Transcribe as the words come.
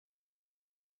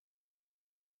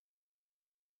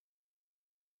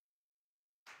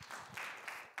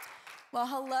Well,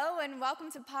 hello and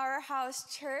welcome to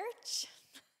Powerhouse Church.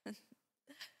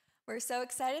 We're so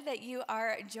excited that you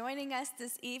are joining us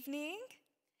this evening.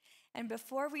 And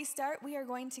before we start, we are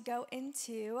going to go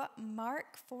into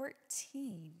Mark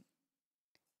 14.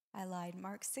 I lied,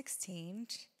 Mark 16,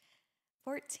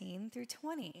 14 through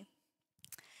 20.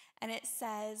 And it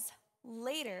says,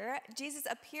 "Later, Jesus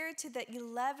appeared to the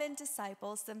 11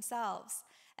 disciples themselves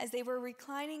as they were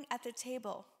reclining at the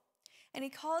table. And he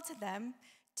called to them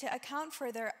to account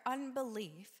for their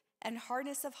unbelief and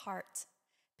hardness of heart,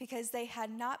 because they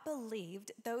had not believed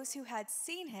those who had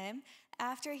seen him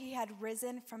after he had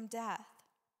risen from death.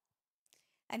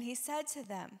 And he said to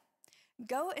them,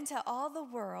 'Go into all the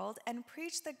world and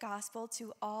preach the gospel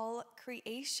to all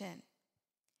creation.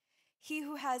 He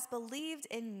who has believed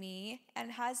in me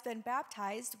and has been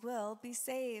baptized will be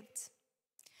saved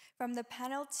from the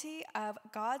penalty of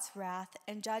God's wrath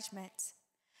and judgment.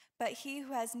 But he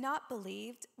who has not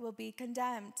believed will be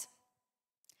condemned.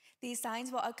 These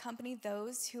signs will accompany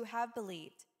those who have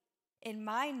believed. In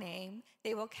my name,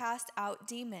 they will cast out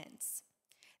demons.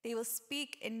 They will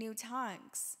speak in new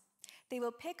tongues. They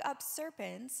will pick up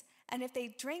serpents, and if they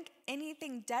drink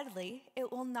anything deadly,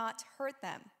 it will not hurt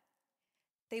them.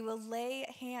 They will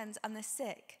lay hands on the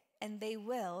sick, and they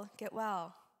will get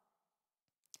well.'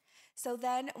 So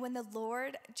then, when the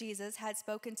Lord Jesus had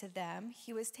spoken to them,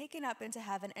 he was taken up into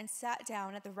heaven and sat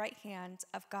down at the right hand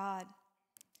of God.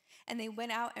 And they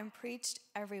went out and preached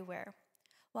everywhere,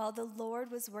 while the Lord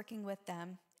was working with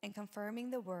them and confirming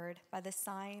the word by the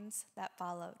signs that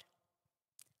followed."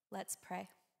 Let's pray.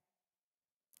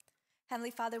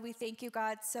 Heavenly Father, we thank you,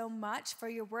 God, so much for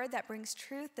your word that brings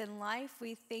truth and life.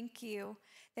 We thank you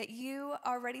that you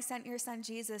already sent your son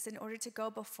Jesus in order to go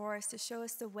before us, to show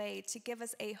us the way, to give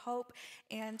us a hope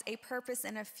and a purpose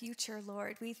and a future,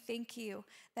 Lord. We thank you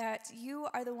that you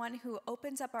are the one who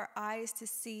opens up our eyes to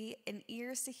see and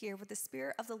ears to hear what the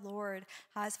Spirit of the Lord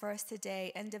has for us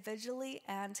today, individually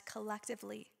and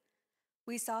collectively.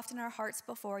 We soften our hearts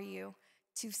before you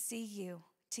to see you,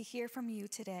 to hear from you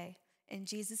today. In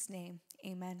Jesus' name,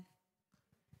 amen.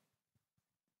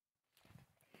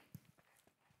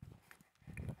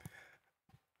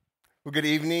 Well, good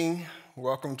evening.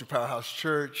 Welcome to Powerhouse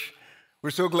Church. We're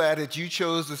so glad that you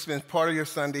chose to spend part of your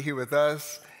Sunday here with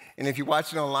us. And if you're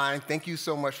watching online, thank you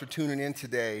so much for tuning in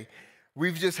today.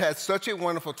 We've just had such a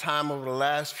wonderful time over the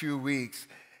last few weeks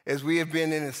as we have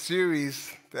been in a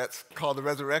series that's called The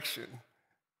Resurrection,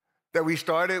 that we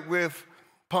started with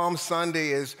Palm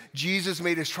Sunday as Jesus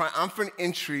made his triumphant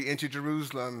entry into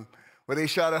Jerusalem, where they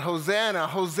shouted, "Hosanna,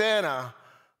 Hosanna,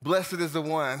 blessed is the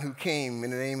one who came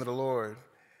in the name of the Lord."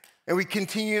 And we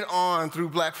continued on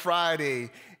through Black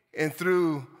Friday and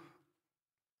through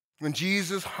when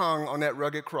Jesus hung on that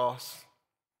rugged cross,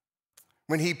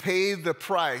 when he paid the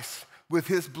price with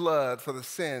his blood for the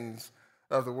sins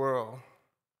of the world.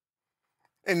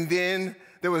 And then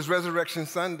there was Resurrection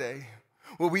Sunday,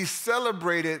 where we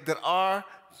celebrated that our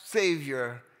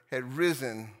Savior had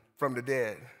risen from the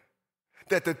dead,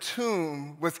 that the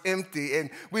tomb was empty. And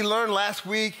we learned last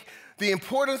week the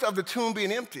importance of the tomb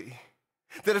being empty,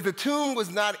 that if the tomb was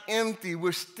not empty,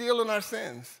 we're still in our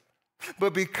sins.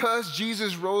 But because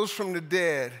Jesus rose from the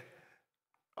dead,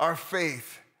 our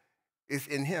faith is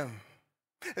in him.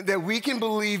 And that we can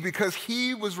believe because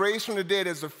he was raised from the dead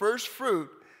as the first fruit,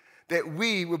 that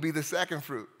we will be the second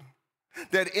fruit.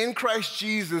 That in Christ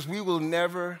Jesus, we will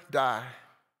never die.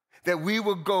 That we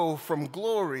will go from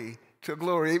glory to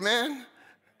glory. Amen?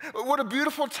 What a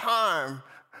beautiful time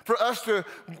for us to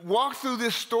walk through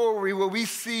this story where we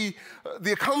see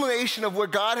the culmination of what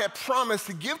God had promised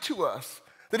to give to us,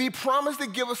 that he promised to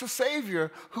give us a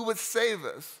Savior who would save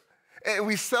us. And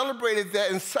we celebrated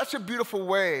that in such a beautiful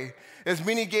way as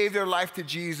many gave their life to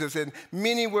Jesus and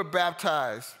many were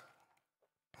baptized.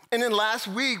 And then last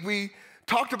week, we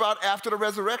talked about after the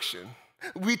resurrection.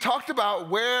 We talked about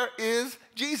where is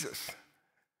Jesus?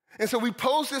 And so we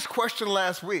posed this question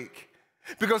last week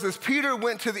because as Peter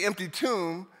went to the empty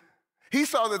tomb, he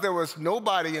saw that there was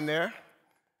nobody in there.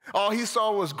 All he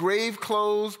saw was grave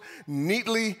clothes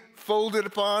neatly folded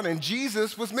upon, and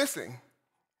Jesus was missing.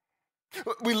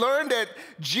 We learned that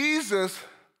Jesus,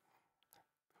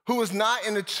 who was not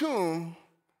in the tomb,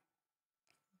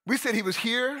 we said he was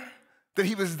here, that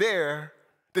he was there,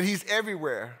 that he's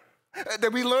everywhere.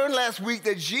 That we learned last week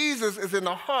that Jesus is in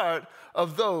the heart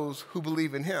of those who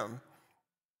believe in him.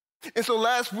 And so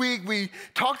last week we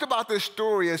talked about this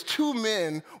story as two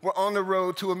men were on the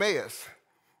road to Emmaus.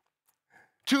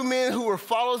 Two men who were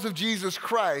followers of Jesus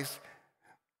Christ,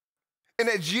 and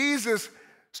that Jesus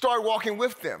started walking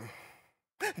with them.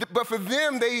 But for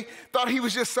them, they thought he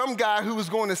was just some guy who was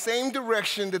going the same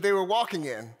direction that they were walking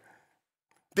in.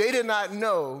 They did not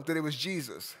know that it was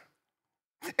Jesus.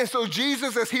 And so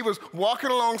Jesus, as he was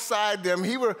walking alongside them,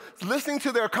 he was listening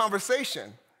to their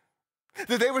conversation,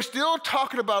 that they were still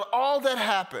talking about all that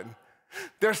happened.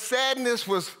 Their sadness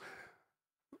was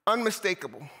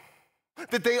unmistakable,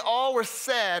 that they all were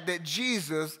sad that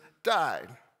Jesus died,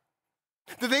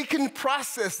 that they couldn't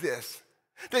process this,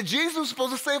 that Jesus was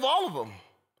supposed to save all of them,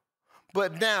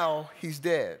 but now he's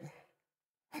dead.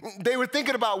 They were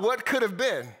thinking about what could have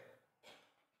been.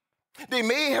 They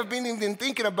may have been even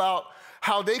thinking about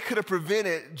how they could have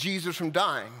prevented Jesus from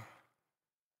dying.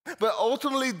 But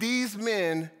ultimately, these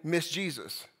men missed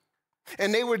Jesus,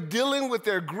 and they were dealing with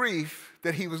their grief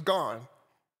that he was gone.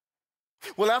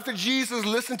 Well, after Jesus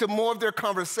listened to more of their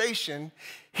conversation,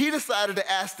 he decided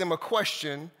to ask them a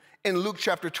question in Luke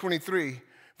chapter 23,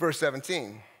 verse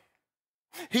 17.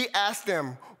 He asked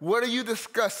them, "What are you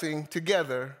discussing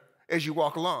together as you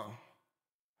walk along?"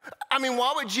 I mean,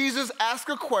 why would Jesus ask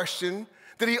a question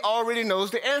that he already knows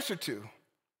the answer to?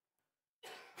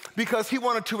 Because he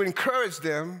wanted to encourage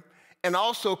them and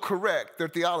also correct their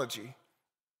theology.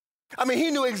 I mean, he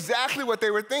knew exactly what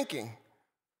they were thinking.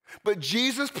 But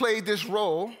Jesus played this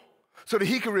role so that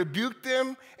he could rebuke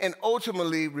them and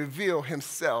ultimately reveal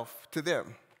himself to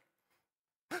them.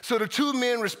 So the two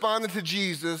men responded to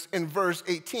Jesus in verse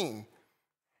 18.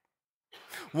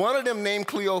 One of them, named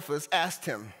Cleophas, asked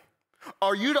him,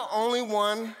 "Are you the only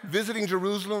one visiting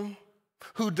Jerusalem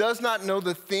who does not know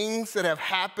the things that have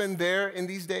happened there in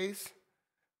these days?"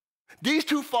 These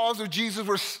two followers of Jesus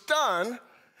were stunned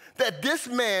that this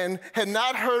man had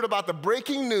not heard about the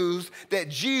breaking news that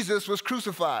Jesus was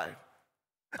crucified.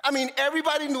 I mean,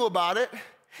 everybody knew about it,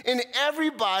 and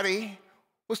everybody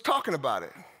was talking about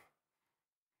it.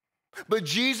 But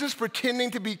Jesus,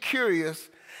 pretending to be curious,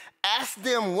 asked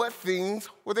them what things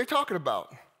were they talking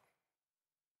about.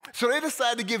 So they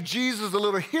decided to give Jesus a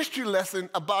little history lesson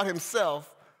about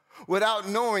himself without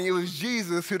knowing it was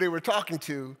Jesus who they were talking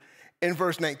to in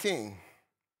verse 19.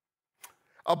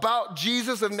 "About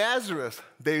Jesus of Nazareth,"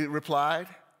 they replied.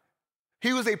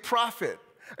 "He was a prophet,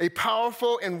 a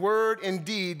powerful in word and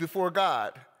deed before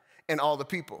God and all the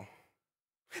people."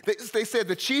 They said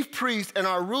the chief priests and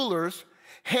our rulers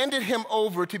handed him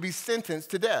over to be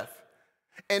sentenced to death,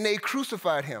 and they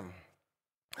crucified him.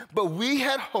 But we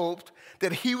had hoped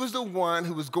that he was the one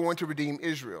who was going to redeem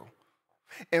Israel.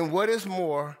 And what is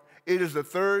more, it is the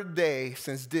third day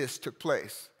since this took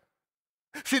place.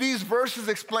 See, these verses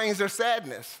explains their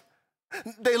sadness.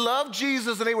 They loved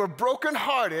Jesus and they were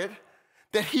brokenhearted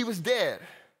that he was dead,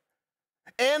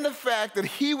 and the fact that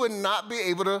he would not be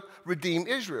able to redeem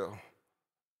Israel.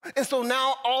 And so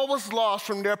now all was lost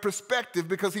from their perspective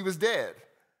because he was dead.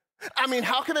 I mean,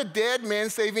 how can a dead man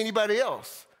save anybody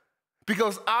else?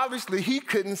 Because obviously he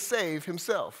couldn't save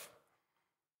himself.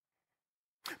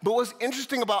 But what's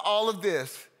interesting about all of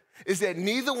this is that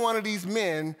neither one of these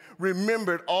men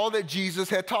remembered all that Jesus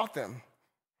had taught them,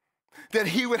 that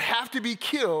he would have to be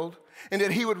killed and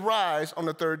that he would rise on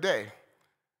the third day.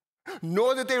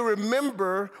 Nor did they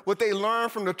remember what they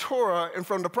learned from the Torah and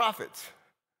from the prophets,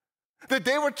 that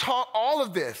they were taught all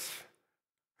of this,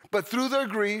 but through their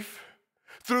grief,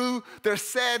 through their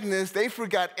sadness, they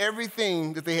forgot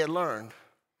everything that they had learned.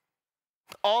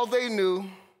 All they knew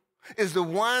is the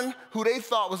one who they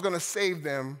thought was going to save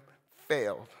them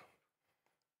failed.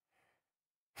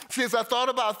 See, as I thought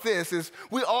about this, is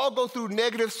we all go through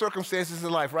negative circumstances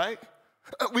in life, right?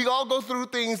 We all go through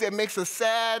things that makes us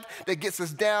sad, that gets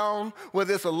us down,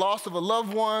 whether it's a loss of a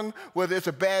loved one, whether it's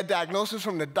a bad diagnosis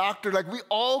from the doctor. Like, we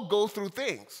all go through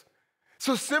things.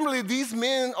 So similarly, these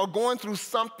men are going through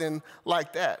something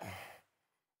like that.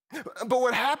 But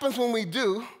what happens when we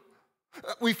do,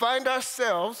 we find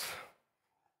ourselves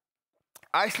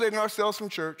isolating ourselves from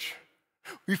church.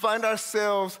 We find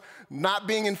ourselves not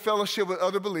being in fellowship with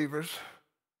other believers.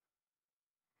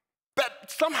 That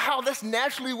somehow that's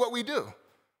naturally what we do.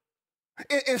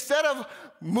 Instead of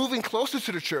moving closer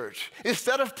to the church,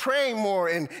 instead of praying more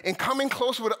and coming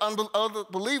closer with other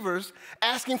believers,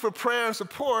 asking for prayer and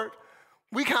support,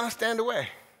 we kind of stand away.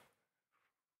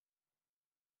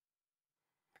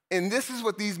 And this is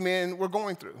what these men were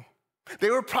going through. They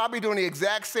were probably doing the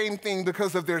exact same thing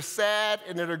because of their sad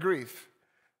and their grief.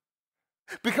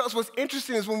 Because what's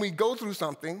interesting is when we go through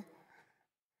something,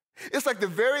 it's like the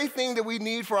very thing that we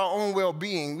need for our own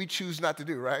well-being, we choose not to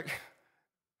do, right?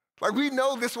 Like, we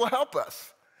know this will help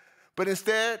us. But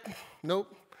instead,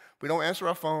 nope, we don't answer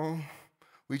our phone.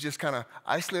 We just kind of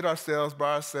isolate ourselves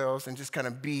by ourselves and just kind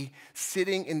of be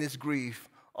sitting in this grief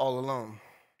all alone.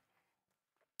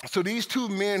 So these two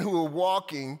men who were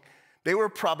walking, they were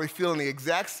probably feeling the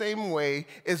exact same way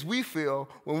as we feel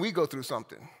when we go through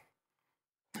something.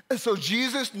 And so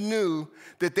Jesus knew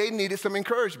that they needed some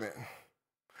encouragement,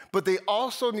 but they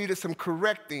also needed some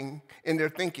correcting in their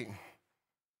thinking.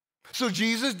 So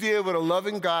Jesus did what a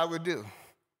loving God would do.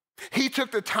 He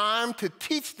took the time to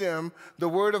teach them the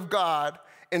word of God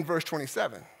in verse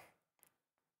 27.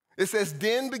 It says,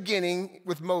 then beginning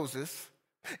with Moses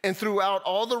and throughout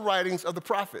all the writings of the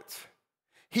prophets,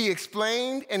 he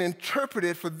explained and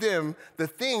interpreted for them the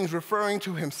things referring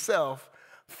to himself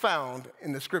found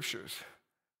in the scriptures.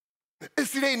 And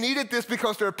see, they needed this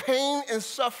because their pain and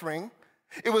suffering,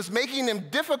 it was making them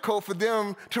difficult for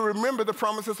them to remember the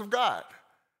promises of God.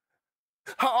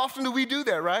 How often do we do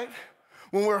that, right?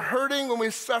 When we're hurting, when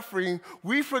we're suffering,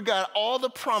 we forgot all the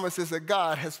promises that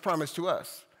God has promised to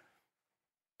us.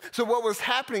 So what was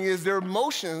happening is their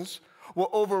emotions were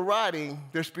overriding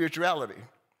their spirituality.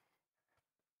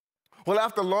 Well,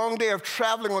 after a long day of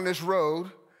traveling on this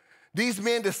road, these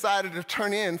men decided to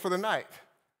turn in for the night.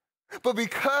 But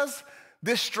because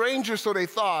this stranger, so they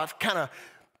thought, kind of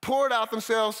poured out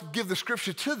themselves, give the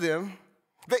scripture to them,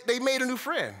 they made a new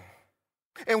friend.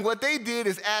 And what they did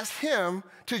is ask him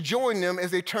to join them as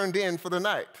they turned in for the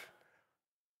night.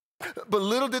 But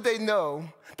little did they know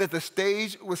that the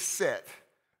stage was set.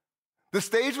 The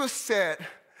stage was set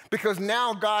because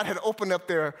now God had opened up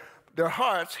their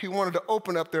hearts. He wanted to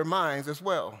open up their minds as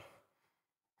well.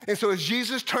 And so as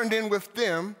Jesus turned in with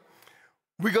them,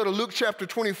 we go to Luke chapter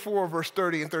 24, verse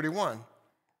 30 and 31.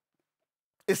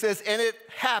 It says, and it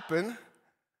happened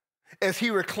as he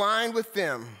reclined with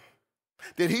them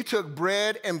that he took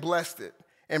bread and blessed it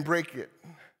and brake it.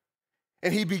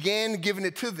 And he began giving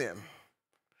it to them.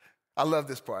 I love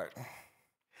this part.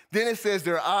 Then it says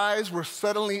their eyes were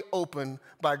suddenly opened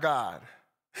by God,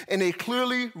 and they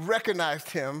clearly recognized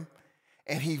him,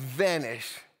 and he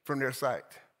vanished from their sight.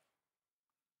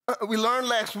 We learned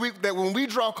last week that when we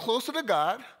draw closer to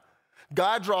God,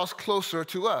 God draws closer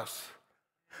to us.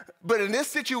 But in this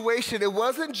situation, it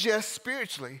wasn't just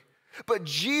spiritually, but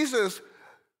Jesus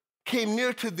came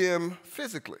near to them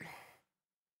physically,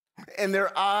 and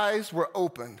their eyes were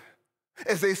opened.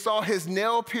 As they saw his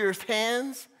nail-pierced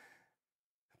hands,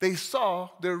 they saw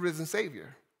their risen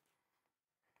Savior.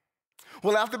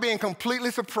 Well, after being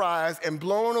completely surprised and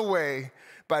blown away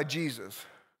by Jesus,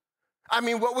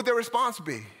 what would their response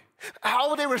be? How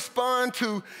would they respond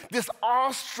to this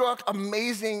awestruck,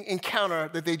 amazing encounter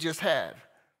that they just had?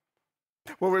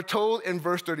 Well, we're told in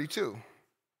verse 32.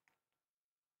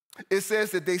 It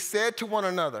says that they said to one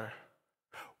another,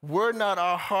 were not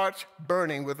our hearts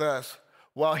burning with us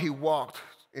while he walked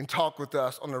and talked with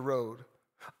us on the road,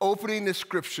 opening the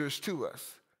scriptures to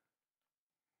us?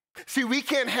 See, we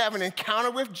can't have an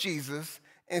encounter with Jesus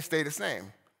and stay the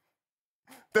same.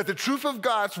 That the truth of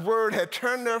God's word had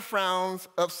turned their frowns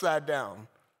upside down.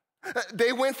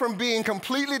 They went from being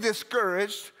completely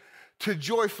discouraged to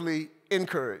joyfully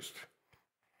encouraged.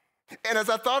 And as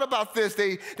I thought about this,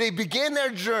 they began their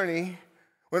journey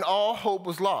when all hope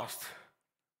was lost.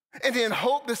 And then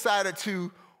hope decided to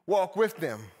walk with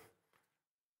them.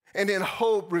 And then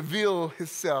hope revealed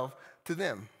himself to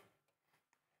them.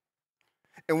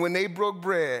 And when they broke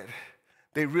bread,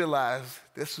 they realized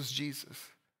this was Jesus.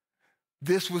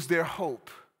 This was their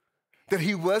hope, that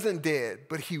he wasn't dead,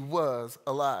 but he was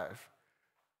alive.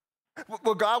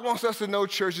 What God wants us to know,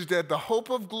 church, is that the hope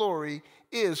of glory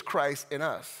is Christ in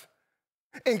us.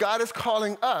 And God is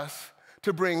calling us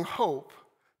to bring hope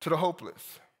to the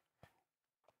hopeless.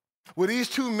 Well, these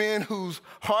two men whose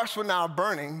hearts were now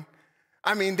burning,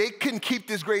 they couldn't keep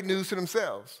this great news to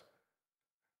themselves.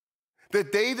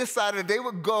 That they decided they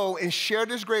would go and share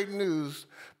this great news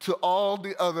to all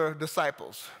the other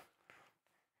disciples.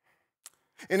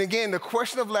 And again, the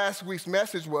question of last week's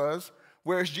message was,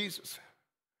 where's Jesus?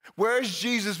 Where's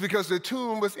Jesus? Because the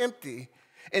tomb was empty.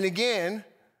 And again,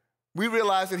 we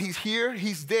realize that he's here,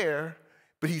 he's there,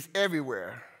 but he's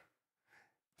everywhere,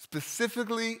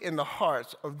 specifically in the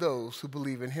hearts of those who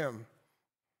believe in him.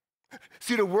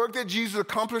 See, the work that Jesus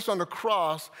accomplished on the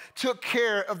cross took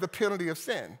care of the penalty of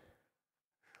sin.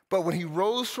 But when he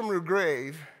rose from the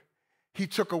grave, he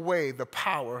took away the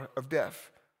power of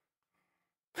death.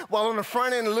 While on the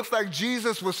front end, it looks like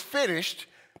Jesus was finished,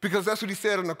 because that's what he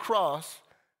said on the cross,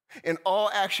 in all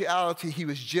actuality, he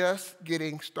was just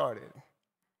getting started.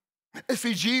 And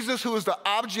see, Jesus, who is the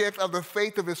object of the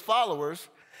faith of his followers,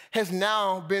 has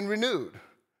now been renewed.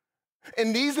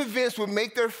 And these events would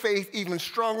make their faith even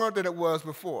stronger than it was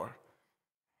before.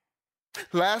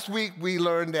 Last week, we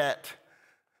learned that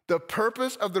the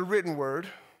purpose of the written word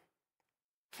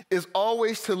is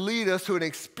always to lead us to an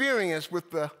experience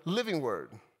with the living word.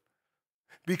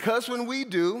 Because when we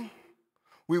do,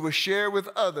 we will share with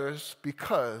others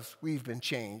because we've been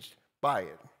changed by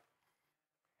it.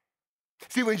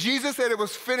 See, when Jesus said it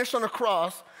was finished on the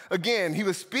cross, again, he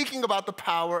was speaking about the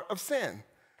power of sin.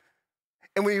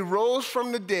 And when he rose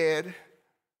from the dead,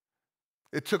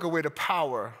 it took away the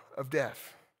power of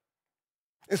death.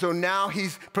 And so now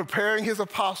he's preparing his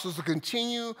apostles to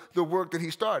continue the work that he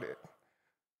started.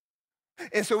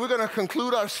 And so we're going to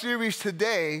conclude our series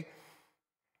today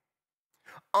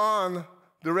on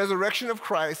the resurrection of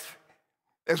Christ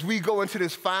as we go into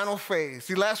this final phase.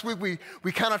 See, last week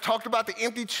we kind of talked about the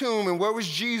empty tomb and where was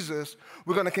Jesus.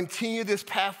 We're going to continue this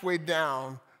pathway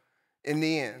down in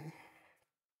the end.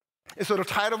 And so the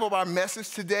title of our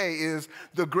message today is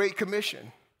The Great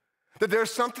Commission. That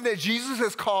there's something that Jesus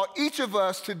has called each of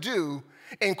us to do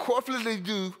and corporately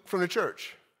do from the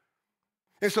church.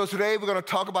 And so today we're going to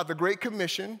talk about the Great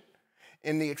Commission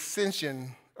and the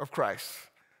Ascension of Christ.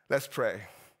 Let's pray.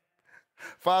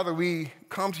 Father, we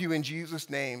come to you in Jesus'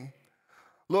 name.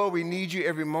 Lord, we need you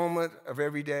every moment of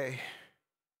every day.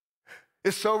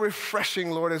 It's so refreshing,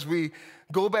 Lord, as we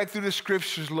go back through the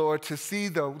scriptures, Lord, to see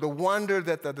the wonder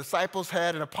that the disciples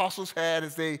had and apostles had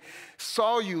as they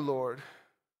saw you, Lord.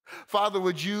 Father,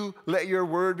 would you let your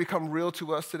word become real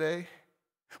to us today?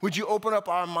 Would you open up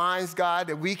our minds, God,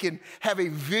 that we can have a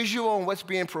visual on what's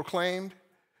being proclaimed?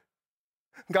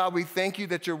 God, we thank you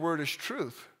that your word is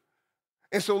truth.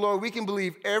 And so, Lord, we can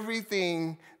believe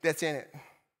everything that's in it.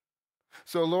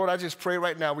 So, Lord, I just pray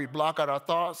right now we block out our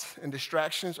thoughts and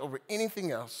distractions over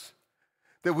anything else,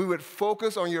 that we would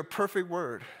focus on your perfect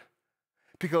word,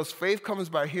 because faith comes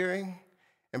by hearing,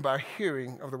 and by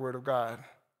hearing of the word of God.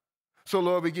 So,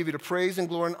 Lord, we give you the praise and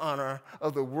glory and honor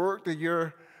of the work that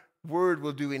your word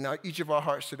will do in each of our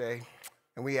hearts today.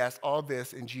 And we ask all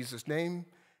this in Jesus' name,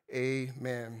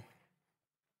 amen.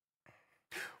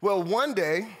 Well, one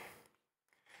day,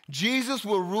 Jesus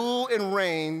will rule and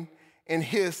reign in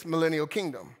his millennial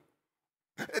kingdom.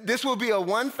 This will be a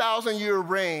 1,000-year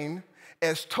reign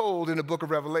as told in the book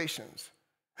of Revelations.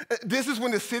 This is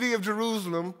when the city of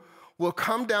Jerusalem will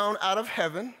come down out of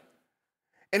heaven,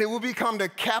 and it will become the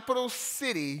capital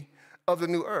city of the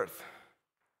new earth.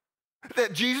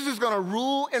 That Jesus is going to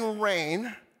rule and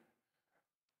reign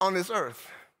on this earth.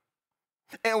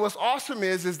 And what's awesome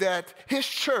is that his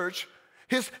church,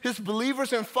 his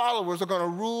believers and followers are going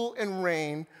to rule and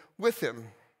reign with him.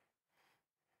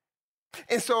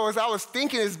 And so as I was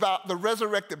thinking about the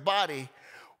resurrected body,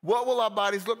 what will our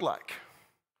bodies look like?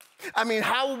 I mean,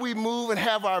 how will we move and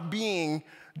have our being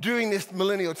during this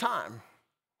millennial time?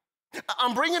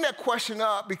 I'm bringing that question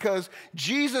up because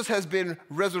Jesus has been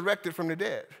resurrected from the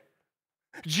dead.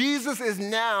 Jesus is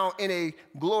now in a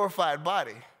glorified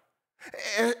body.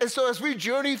 And so as we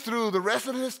journey through the rest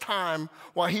of his time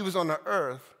while he was on the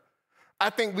earth, I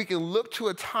think we can look to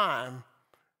a time,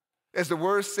 as the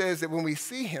word says, that when we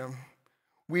see him,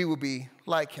 we will be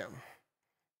like him.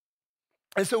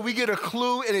 And so we get a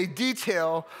clue and a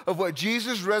detail of what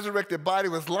Jesus' resurrected body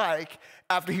was like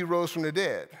after he rose from the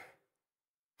dead.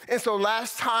 And so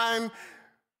last time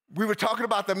we were talking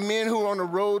about the men who were on the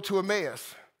road to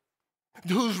Emmaus,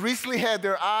 who's recently had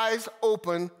their eyes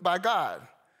opened by God.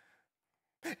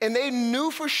 And they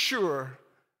knew for sure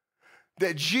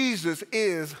that Jesus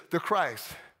is the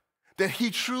Christ, that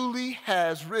he truly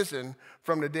has risen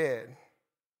from the dead.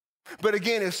 But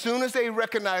again, as soon as they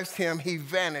recognized him, he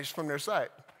vanished from their sight.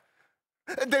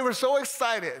 They were so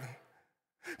excited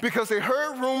because they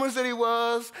heard rumors that he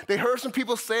was, they heard some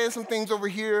people saying some things over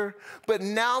here, but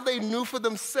now they knew for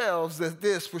themselves that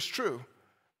this was true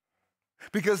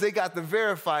because they got to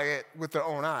verify it with their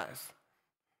own eyes.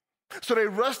 So they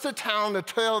rushed to town to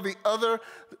tell the other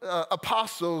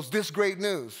apostles this great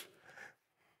news.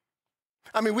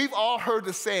 I mean, we've all heard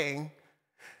the saying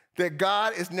that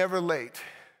God is never late,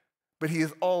 but he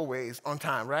is always on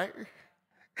time, right?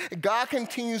 God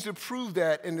continues to prove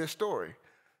that in this story,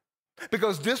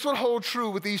 because this would hold true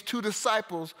with these two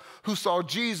disciples who saw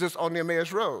Jesus on the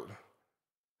Emmaus Road,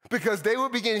 because they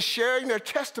would begin sharing their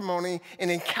testimony and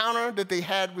encounter that they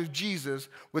had with Jesus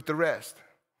with the rest.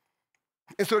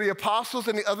 And so the apostles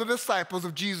and the other disciples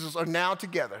of Jesus are now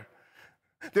together.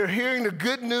 They're hearing the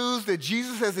good news that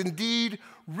Jesus has indeed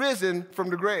risen from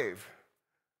the grave.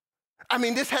 I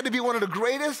mean, this had to be one of the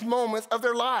greatest moments of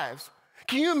their lives.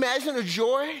 Can you imagine the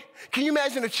joy? Can you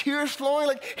imagine the tears flowing?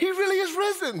 Like, he really is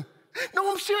risen.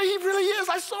 No, I'm serious, he really is.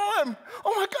 I saw him.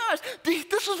 Oh my gosh,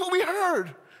 this is what we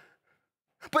heard.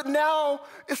 But now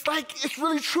it's like it's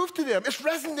really truth to them. It's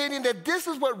resonating that this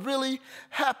is what really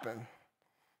happened.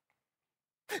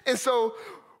 And so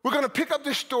we're going to pick up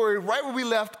this story right where we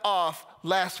left off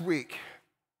last week.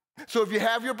 So if you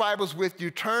have your Bibles with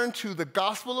you, turn to the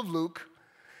Gospel of Luke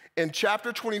in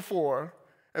chapter 24,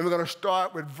 and we're going to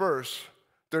start with verse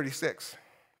 36.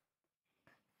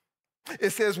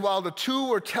 It says, while the two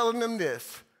were telling them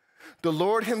this, the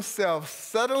Lord himself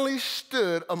suddenly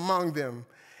stood among them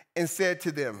and said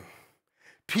to them,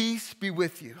 "Peace be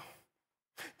with you."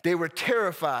 They were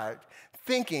terrified,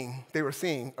 thinking they were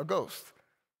seeing a ghost.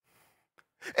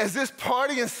 As this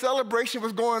party and celebration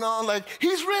was going on, like,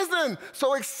 he's risen,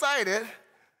 so excited,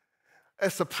 a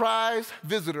surprise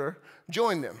visitor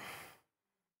joined them.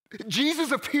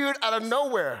 Jesus appeared out of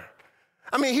nowhere.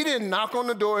 I mean, he didn't knock on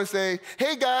the door and say,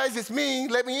 "Hey guys, it's me,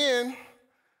 let me in."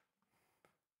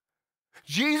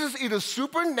 Jesus either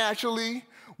supernaturally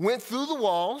went through the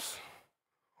walls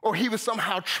or he was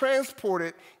somehow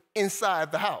transported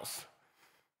inside the house.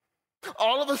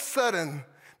 All of a sudden,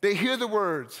 they hear the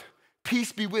words,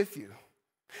 "Peace be with you."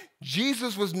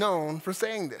 Jesus was known for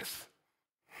saying this.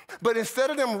 But instead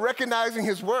of them recognizing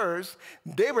his words,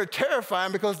 they were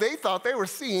terrified because they thought they were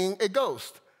seeing a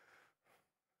ghost.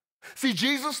 See,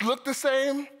 Jesus looked the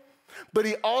same, but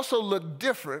he also looked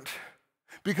different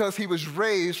because he was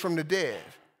raised from the dead.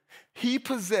 He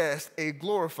possessed a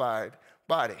glorified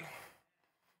body.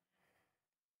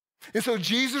 And so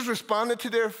Jesus responded to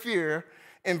their fear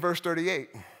in verse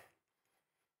 38.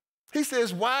 He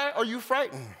says, "Why are you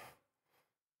frightened?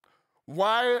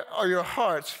 Why are your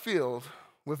hearts filled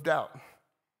with doubt?"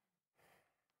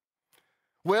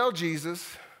 Well,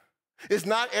 Jesus, it's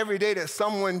not every day that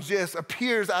someone just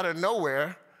appears out of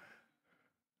nowhere.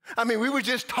 I mean, we were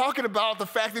just talking about the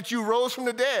fact that you rose from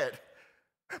the dead,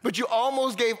 but you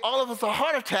almost gave all of us a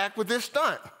heart attack with this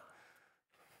stunt.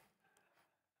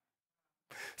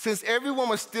 Since everyone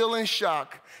was still in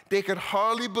shock, they could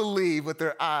hardly believe what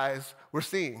their eyes were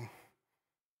seeing.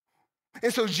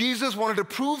 And so Jesus wanted to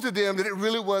prove to them that it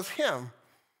really was him.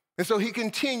 And so he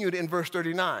continued in verse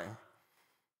 39.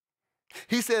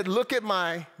 He said, "Look at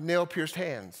my nail-pierced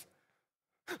hands.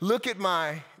 Look at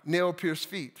my nail-pierced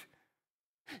feet.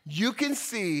 You can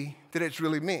see that it's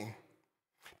really me.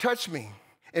 Touch me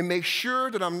and make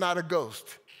sure that I'm not a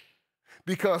ghost,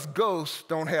 because ghosts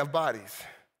don't have bodies.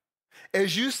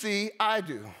 As you see, I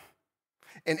do."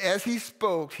 And as he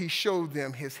spoke, he showed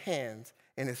them his hands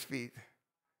and his feet.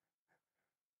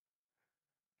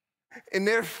 In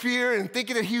their fear and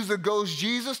thinking that he was a ghost,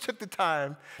 Jesus took the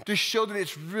time to show that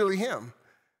it's really him.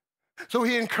 So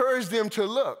he encouraged them to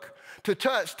look, to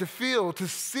touch, to feel, to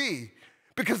see,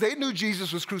 because they knew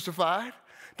Jesus was crucified.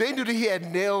 They knew that he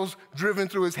had nails driven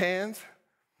through his hands.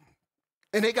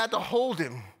 And they got to hold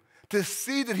him, to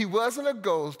see that he wasn't a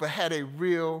ghost, but had a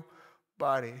real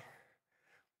body.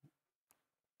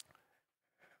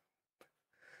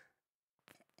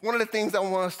 One of the things I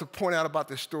want us to point out about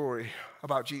this story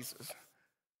about Jesus,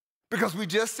 because we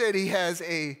just said he has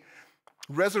a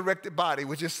resurrected body,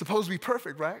 which is supposed to be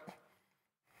perfect, right?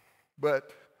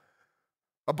 But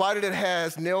a body that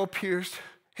has nail-pierced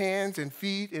hands and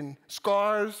feet and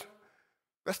scars,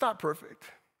 that's not perfect.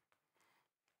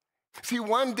 See,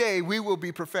 one day we will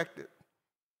be perfected.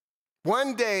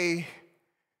 One day,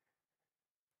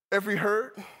 every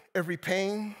hurt, every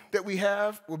pain that we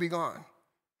have will be gone.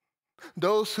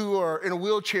 Those who are in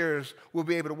wheelchairs will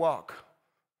be able to walk.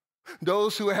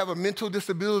 Those who have a mental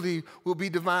disability will be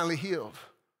divinely healed.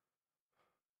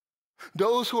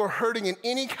 Those who are hurting in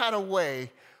any kind of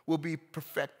way will be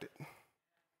perfected.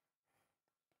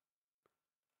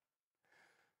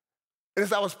 And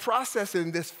as I was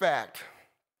processing this fact,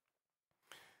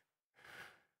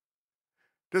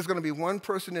 there's going to be one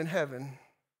person in heaven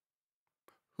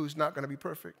who's not going to be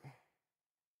perfect,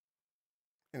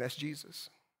 and that's Jesus.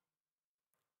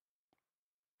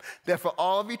 That for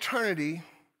all of eternity,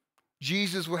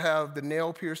 Jesus will have the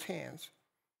nail-pierced hands.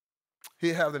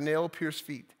 He'll have the nail-pierced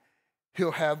feet. He'll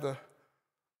have the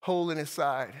hole in his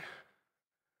side.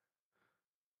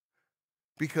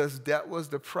 Because that was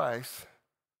the price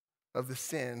of the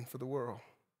sin for the world.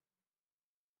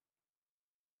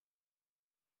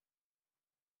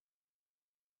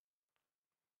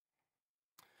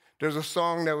 There's a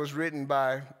song that was written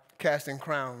by Casting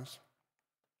Crowns.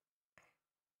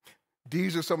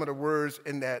 These are some of the words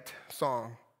in that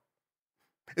song.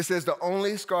 It says, "The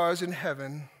only scars in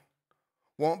heaven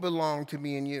won't belong to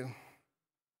me and you.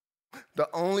 The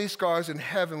only scars in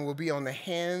heaven will be on the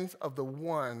hands of the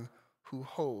one who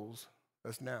holds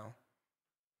us now.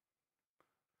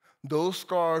 Those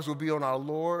scars will be on our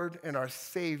Lord and our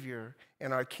Savior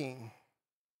and our King.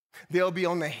 They'll be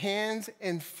on the hands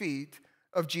and feet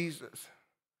of Jesus."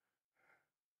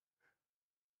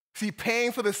 See,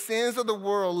 paying for the sins of the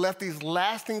world left these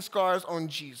lasting scars on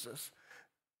Jesus.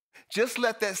 Just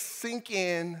let that sink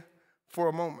in for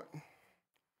a moment.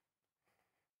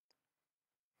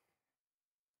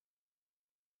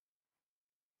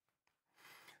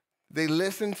 They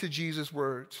listened to Jesus'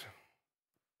 words.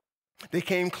 They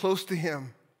came close to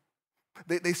him.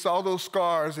 They saw those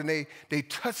scars and they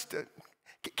touched it.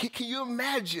 Can you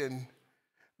imagine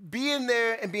being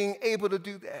there and being able to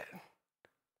do that?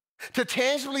 To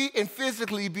tangibly and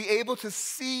physically be able to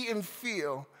see and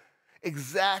feel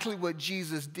exactly what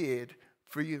Jesus did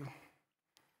for you.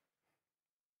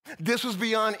 This was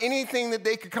beyond anything that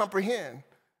they could comprehend,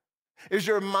 as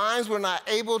their minds were not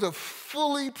able to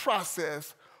fully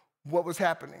process what was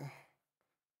happening.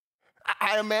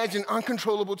 I imagine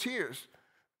uncontrollable tears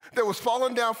that was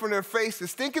falling down from their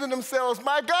faces, thinking to themselves,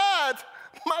 my God,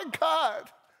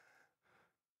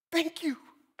 thank you.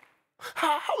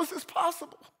 How is this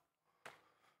possible?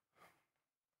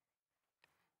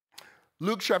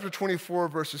 Luke chapter 24,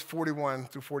 verses 41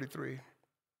 through 43.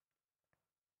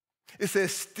 It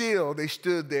says, still they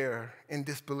stood there in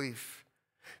disbelief,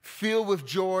 filled with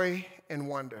joy and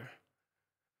wonder.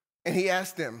 And he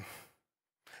asked them,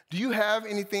 do you have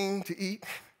anything to eat?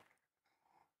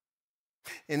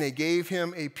 And they gave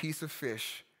him a piece of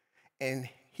fish, and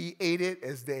he ate it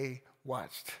as they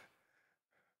watched.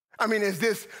 I mean, as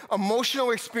this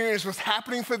emotional experience was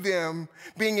happening for them,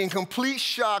 being in complete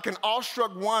shock and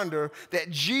awestruck wonder that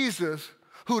Jesus,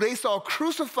 who they saw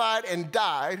crucified and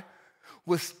died,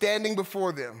 was standing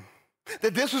before them.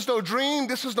 That this was no dream,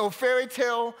 this was no fairy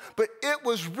tale, but it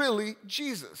was really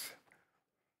Jesus.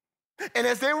 And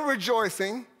as they were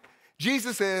rejoicing,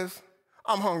 Jesus says,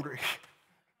 I'm hungry.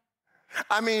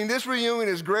 I mean, this reunion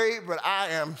is great, but I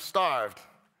am starved.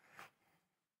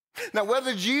 Now,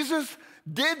 whether Jesus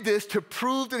did this to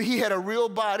prove that he had a real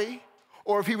body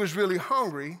or if he was really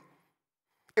hungry,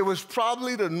 it was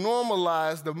probably to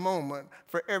normalize the moment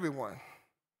for everyone.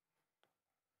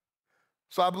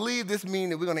 So I believe this means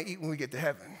that we're going to eat when we get to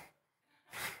heaven.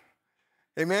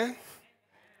 Amen?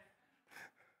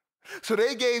 So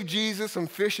they gave Jesus some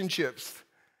fish and chips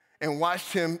and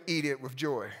watched him eat it with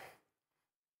joy.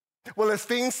 Well, as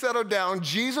things settled down,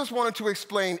 Jesus wanted to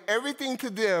explain everything to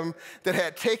them that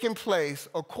had taken place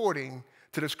according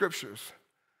to the scriptures.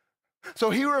 So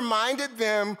he reminded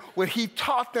them what he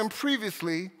taught them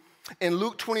previously in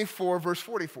Luke 24, verse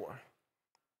 44.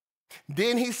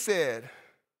 Then he said,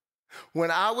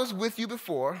 when I was with you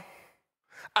before,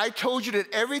 I told you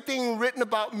that everything written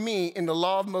about me in the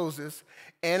law of Moses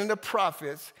and in the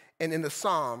prophets and in the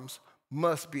Psalms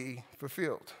must be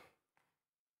fulfilled.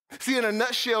 See, in a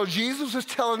nutshell, Jesus was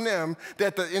telling them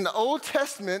that in the Old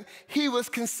Testament, he was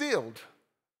concealed.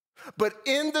 But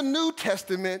in the New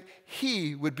Testament,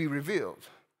 he would be revealed.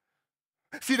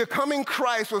 See, the coming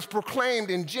Christ was proclaimed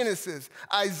in Genesis,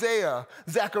 Isaiah,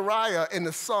 Zechariah, and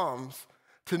the Psalms,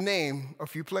 to name a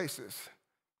few places.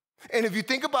 And if you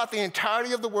think about the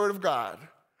entirety of the Word of God,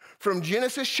 from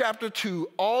Genesis chapter 2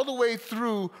 all the way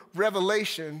through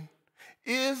Revelation,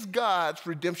 is God's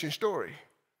redemption story.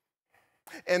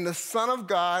 And the Son of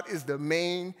God is the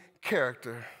main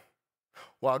character,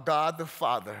 while God the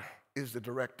Father is the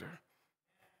director.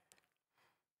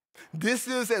 This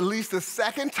is at least the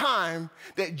second time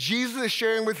that Jesus is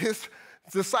sharing with his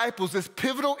disciples this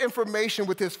pivotal information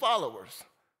with his followers.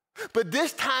 But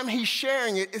this time he's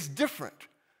sharing it is different.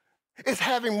 It's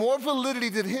having more validity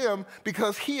to him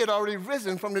because he had already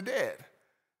risen from the dead.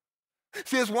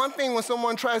 See, it's one thing when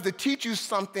someone tries to teach you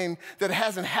something that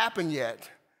hasn't happened yet.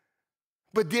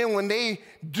 But then when they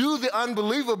do the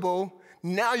unbelievable,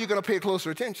 now you're going to pay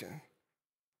closer attention.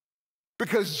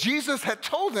 Because Jesus had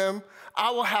told them,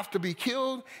 I will have to be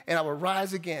killed and I will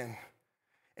rise again.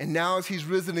 And now as he's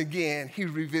risen again, he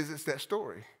revisits that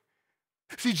story.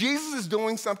 See, Jesus is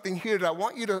doing something here that I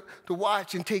want you to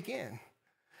watch and take in.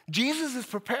 Jesus is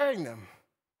preparing them.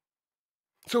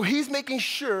 So he's making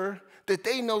sure that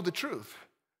they know the truth.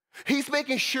 He's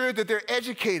making sure that they're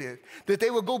educated, that they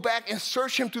will go back and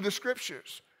search him through the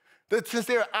scriptures, that since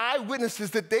they're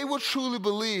eyewitnesses, that they will truly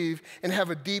believe and have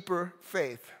a deeper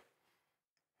faith.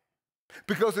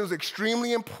 Because it was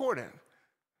extremely important.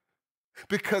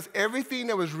 Because everything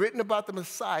that was written about the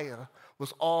Messiah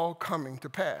was all coming to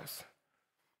pass.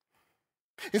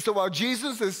 And so while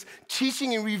Jesus is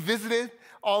teaching and revisited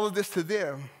all of this to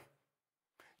them,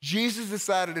 Jesus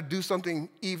decided to do something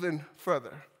even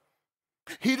further.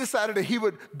 He decided that he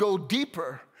would go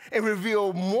deeper and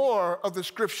reveal more of the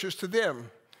scriptures to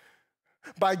them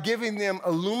by giving them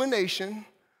illumination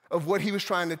of what he was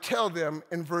trying to tell them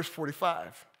in verse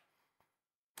 45.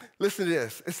 Listen to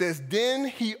this. It says, then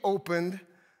he opened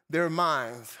their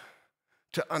minds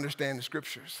to understand the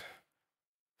scriptures.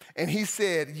 And he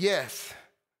said, yes,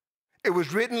 it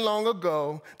was written long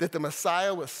ago that the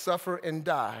Messiah would suffer and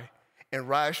die and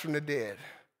rise from the dead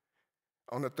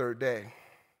on the third day.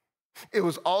 It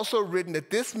was also written that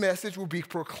this message will be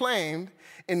proclaimed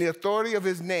in the authority of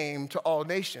his name to all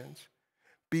nations,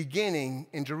 beginning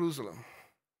in Jerusalem.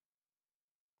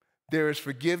 There is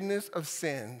forgiveness of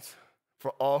sins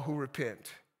for all who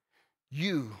repent.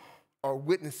 You are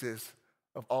witnesses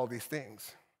of all these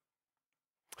things.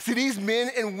 See, these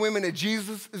men and women that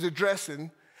Jesus is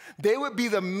addressing, they would be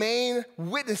the main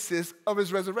witnesses of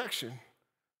his resurrection.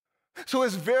 So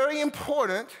it's very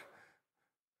important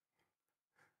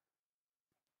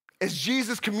as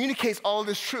Jesus communicates all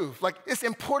this truth. Like, it's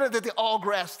important that they all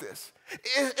grasp this.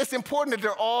 It's important that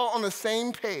they're all on the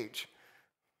same page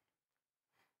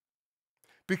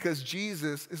because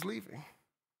Jesus is leaving.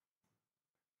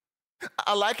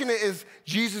 I liken it as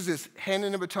Jesus is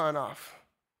handing the baton off.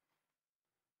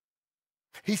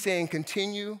 He's saying,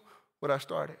 continue what I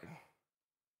started.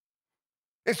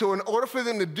 And so in order for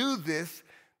them to do this,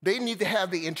 they need to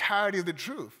have the entirety of the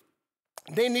truth.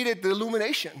 They needed the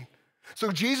illumination.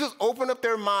 So Jesus opened up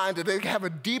their mind that they could have a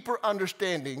deeper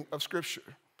understanding of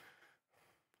Scripture.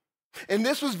 And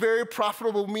this was very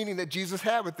profitable meeting that Jesus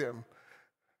had with them.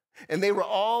 And they were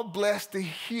all blessed to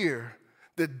hear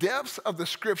the depths of the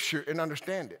Scripture and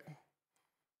understand it.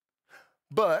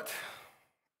 But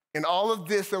in all of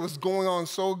this that was going on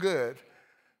so good,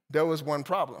 there was one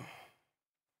problem.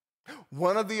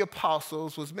 One of the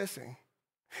apostles was missing.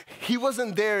 He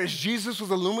wasn't there as Jesus was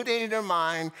illuminating their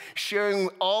mind, sharing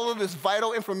all of this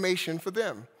vital information for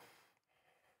them.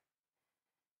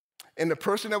 And the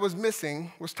person that was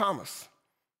missing was Thomas.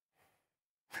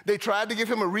 They tried to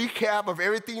give him a recap of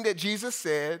everything that Jesus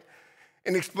said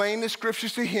and explain the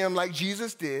scriptures to him like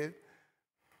Jesus did.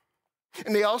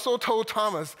 And they also told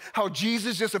Thomas how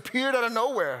Jesus just appeared out of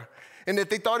nowhere and that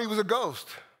they thought he was a ghost.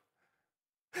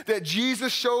 That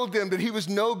Jesus showed them that he was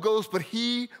no ghost, but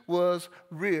he was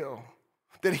real,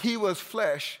 that he was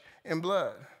flesh and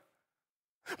blood.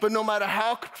 But no matter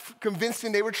how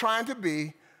convincing they were trying to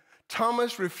be,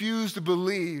 Thomas refused to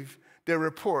believe their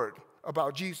report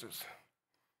about Jesus.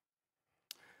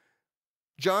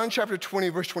 John chapter 20,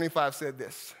 verse 25 said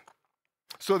this.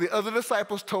 So the other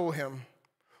disciples told him,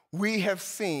 "We have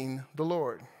seen the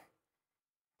Lord."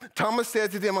 Thomas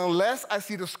said to them, "Unless I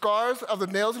see the scars of the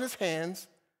nails in his hands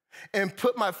and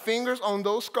put my fingers on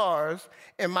those scars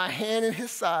and my hand in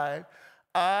his side,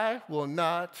 I will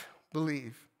not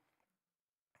believe."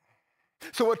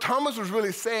 So what Thomas was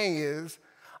really saying is,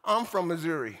 I'm from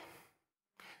Missouri.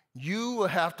 You will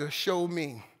have to show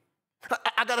me.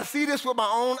 I got to see this with my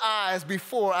own eyes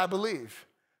before I believe.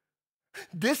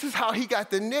 This is how he got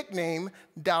the nickname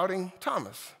Doubting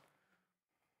Thomas.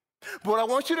 But what I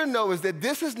want you to know is that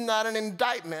this is not an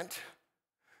indictment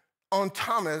on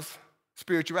Thomas'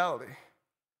 spirituality.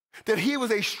 That he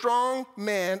was a strong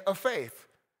man of faith.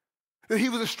 That he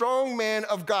was a strong man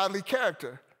of godly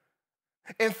character.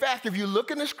 In fact, if you look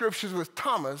in the scriptures with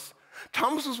Thomas,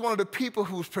 Thomas was one of the people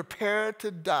who was prepared to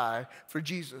die for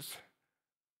Jesus.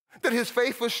 That his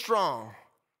faith was strong,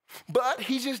 but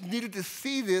he just needed to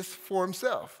see this for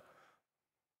himself.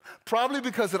 Probably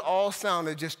because it all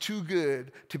sounded just too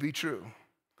good to be true.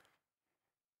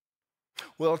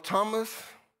 Well, Thomas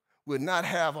would not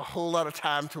have a whole lot of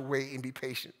time to wait and be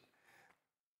patient.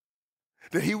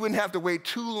 That he wouldn't have to wait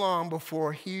too long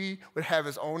before he would have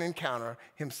his own encounter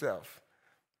himself.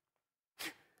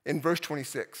 In verse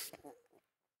 26,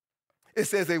 it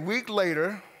says, a week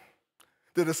later,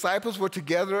 the disciples were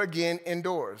together again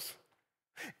indoors,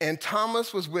 and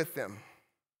Thomas was with them.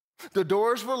 The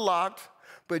doors were locked,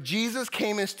 but Jesus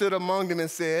came and stood among them and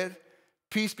said,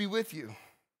 "Peace be with you."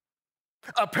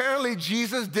 Apparently,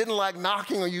 Jesus didn't like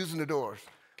knocking or using the doors.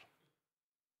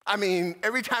 I mean,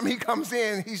 every time he comes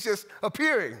in, he's just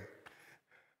appearing.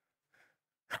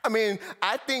 I mean,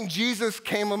 I think Jesus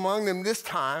came among them this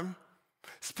time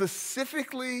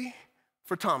specifically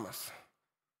for Thomas.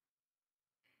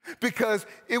 Because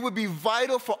it would be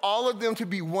vital for all of them to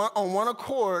be on one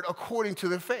accord according to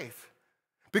their faith.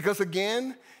 Because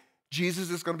again, Jesus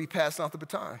is going to be passing out the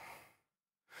baton.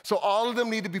 So all of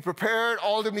them need to be prepared,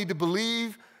 all of them need to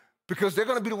believe, because they're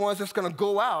going to be the ones that's going to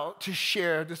go out to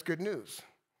share this good news.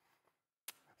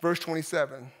 Verse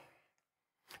 27,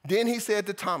 then he said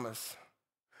to Thomas,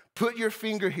 "Put your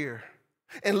finger here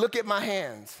and look at my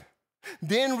hands.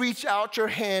 Then reach out your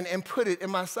hand and put it in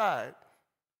my side."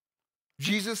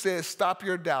 Jesus says, "Stop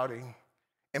your doubting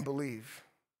and believe."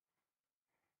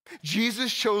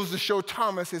 Jesus chose to show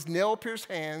Thomas his nail-pierced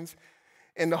hands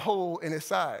and the hole in his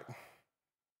side.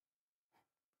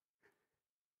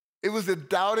 It was the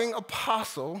doubting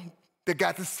apostle that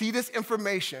got to see this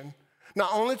information,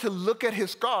 not only to look at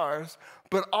his scars,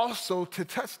 but also to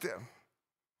touch them.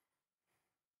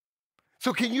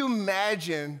 So can you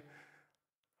imagine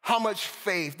how much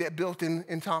faith that built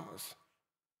in Thomas?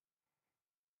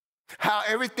 How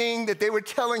everything that they were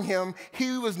telling him,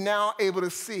 he was now able to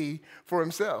see for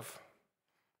himself.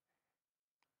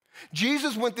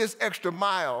 Jesus went this extra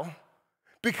mile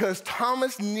because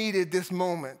Thomas needed this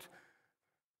moment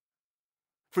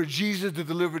for Jesus to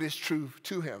deliver this truth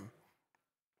to him.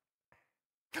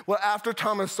 Well, after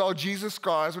Thomas saw Jesus'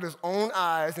 scars with his own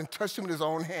eyes and touched him with his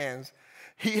own hands,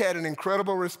 he had an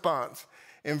incredible response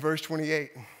in verse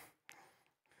 28.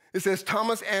 It says,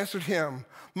 Thomas answered him,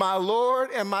 "My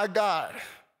Lord and my God."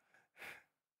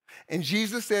 And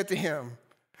Jesus said to him,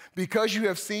 "Because you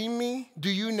have seen me, do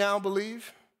you now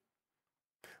believe?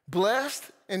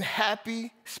 Blessed and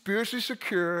happy, spiritually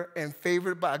secure, and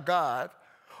favored by God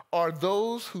are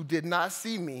those who did not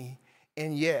see me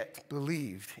and yet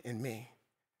believed in me."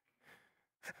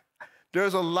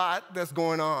 There's a lot that's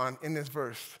going on in this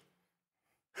verse.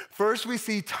 First, we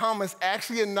see Thomas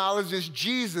actually acknowledges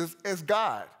Jesus as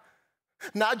God.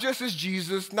 Not just as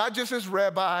Jesus, not just as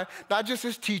rabbi, not just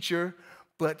as teacher,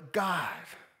 but God.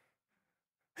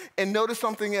 And notice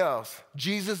something else.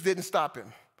 Jesus didn't stop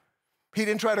him. He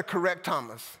didn't try to correct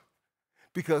Thomas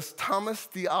because Thomas'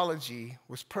 theology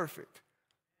was perfect.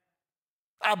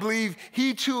 I believe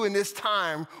he too in this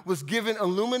time was given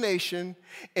illumination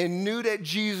and knew that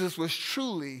Jesus was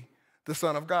truly the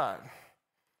Son of God.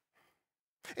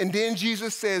 And then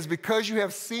Jesus says, "Because you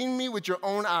have seen me with your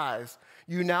own eyes,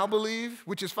 you now believe,"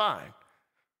 which is fine.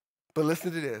 But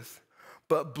listen to this.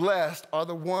 "But blessed are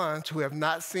the ones who have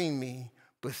not seen me,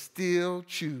 but still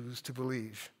choose to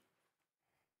believe."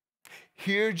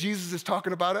 Here, Jesus is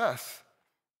talking about us.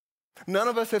 None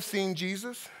of us have seen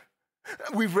Jesus.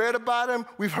 We've read about him.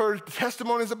 We've heard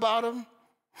testimonies about him.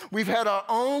 We've had our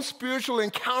own spiritual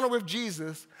encounter with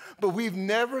Jesus, but we've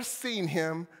never seen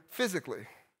him physically.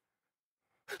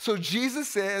 So Jesus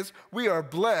says we are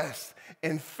blessed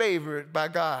and favored by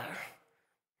God.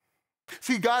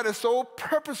 See, God is so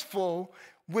purposeful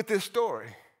with this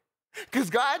story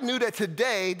because God knew that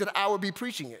today that I would be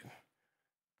preaching it.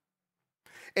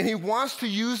 And he wants to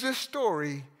use this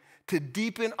story to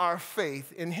deepen our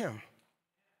faith in him.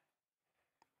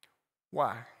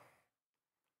 Why?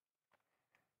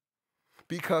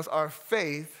 Because our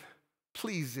faith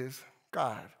pleases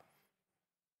God.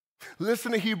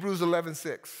 Listen to Hebrews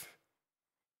 11:6.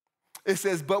 It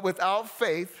says, "But without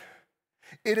faith,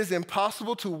 it is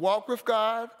impossible to walk with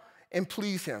God and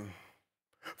please him.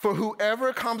 For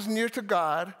whoever comes near to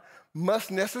God must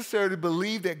necessarily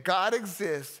believe that God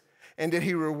exists and that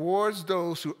he rewards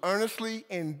those who earnestly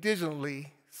and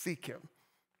diligently seek him."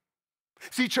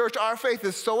 See, church, our faith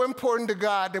is so important to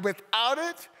God that without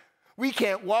it, we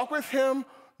can't walk with him,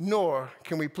 nor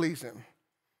can we please him.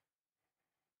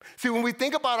 See, when we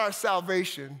think about our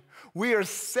salvation, we are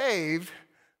saved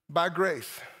by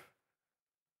grace.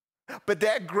 But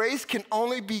that grace can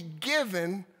only be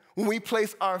given when we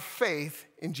place our faith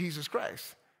in Jesus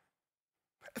Christ.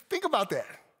 Think about that.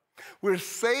 We're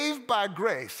saved by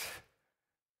grace,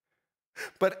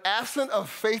 but absent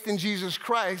of faith in Jesus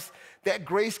Christ, that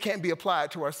grace can't be applied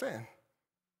to our sin.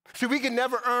 See, we can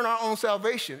never earn our own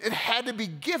salvation. It had to be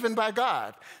given by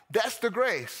God. That's the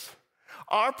grace.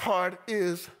 Our part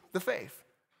is the faith.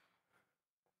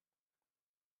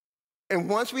 And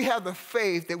once we have the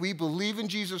faith that we believe in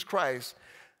Jesus Christ,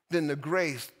 then the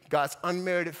grace, God's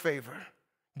unmerited favor,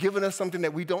 giving us something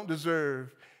that we don't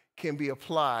deserve, can be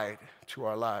applied to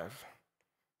our lives.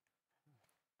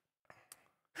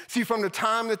 See, from the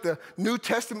time that the New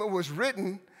Testament was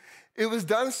written, it was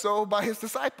done so by his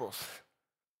disciples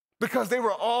because they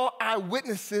were all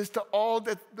eyewitnesses to all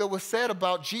that was said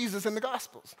about Jesus in the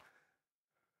Gospels.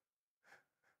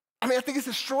 I mean, I think it's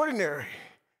extraordinary.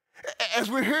 As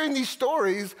we're hearing these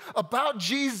stories about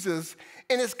Jesus,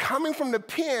 and it's coming from the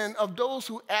pen of those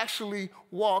who actually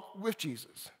walk with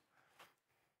Jesus.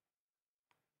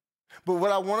 But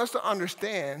what I want us to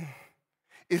understand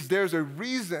is there's a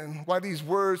reason why these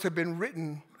words have been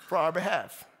written for our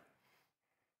behalf.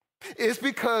 It's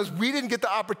because we didn't get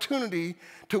the opportunity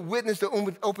to witness the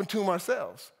open tomb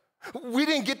ourselves. We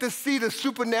didn't get to see the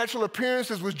supernatural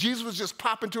appearances where Jesus was just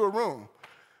pop into a room.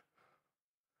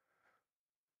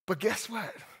 But guess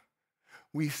what?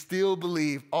 We still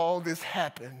believe all this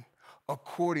happened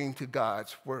according to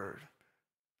God's word.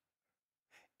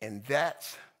 And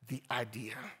that's the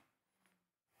idea.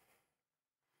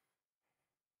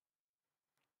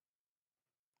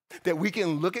 That we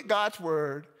can look at God's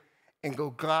word and go,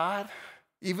 God,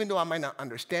 even though I might not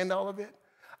understand all of it,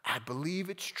 I believe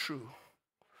it's true.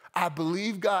 I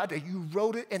believe, God, that you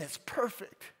wrote it and it's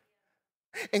perfect.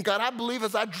 And God, I believe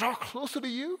as I draw closer to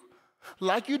you,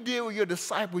 like you did with your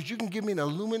disciples, you can give me an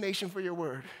illumination for your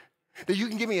word, that you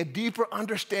can give me a deeper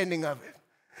understanding of it,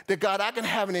 that God, I can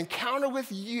have an encounter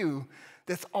with you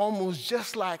that's almost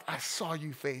just like I saw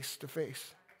you face to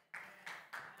face.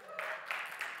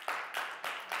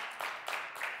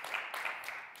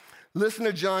 Listen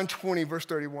to John 20, verse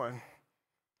 31.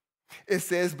 It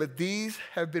says, but these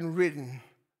have been written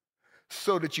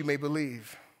so that you may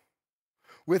believe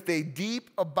with a deep,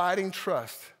 abiding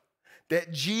trust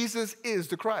that Jesus is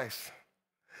the Christ,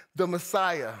 the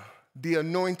Messiah, the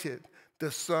anointed,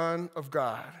 the Son of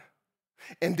God,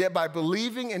 and that by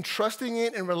believing and trusting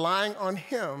in and relying on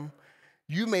him,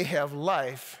 you may have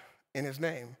life in his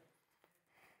name.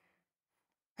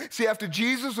 See, after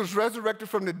Jesus was resurrected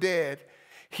from the dead,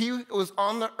 he was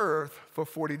on the earth for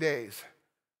 40 days.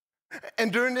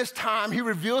 And during this time, he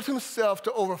revealed himself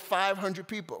to over 500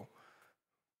 people.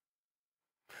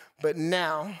 But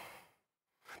now,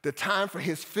 the time for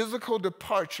his physical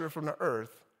departure from the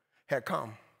earth had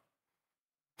come.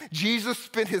 Jesus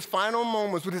spent his final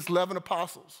moments with his 11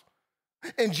 apostles.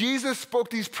 And Jesus spoke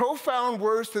these profound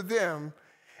words to them,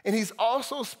 and he's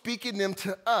also speaking them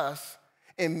to us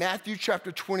in Matthew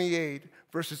chapter 28,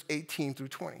 verses 18 through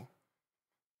 20.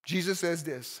 Jesus says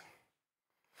this,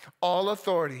 all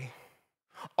authority,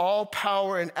 all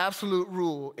power and absolute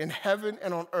rule in heaven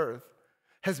and on earth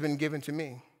has been given to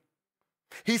me.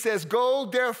 He says, go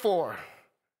therefore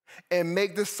and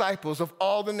make disciples of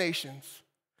all the nations.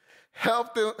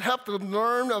 Help them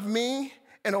learn of me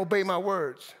and obey my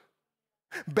words,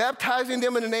 baptizing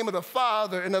them in the name of the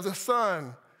Father and of the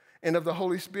Son and of the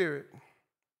Holy Spirit,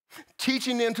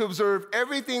 teaching them to observe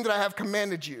everything that I have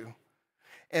commanded you.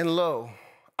 And lo,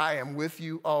 I am with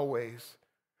you always,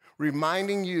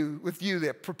 reminding you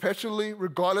that perpetually,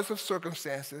 regardless of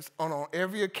circumstances, on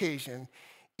every occasion,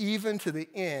 even to the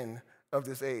end of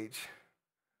this age.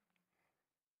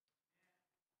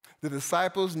 The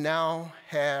disciples now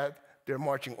had their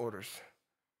marching orders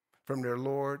from their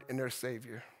Lord and their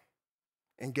Savior.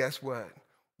 And guess what?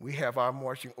 We have our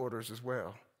marching orders as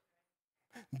well.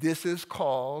 This is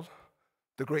called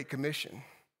the Great Commission,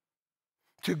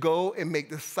 to go and make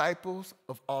disciples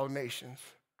of all nations.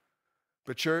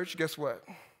 But church, guess what?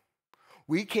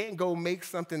 We can't go make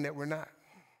something that we're not.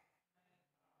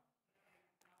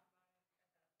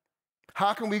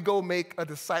 How can we go make a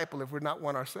disciple if we're not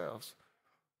one ourselves?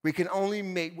 We can only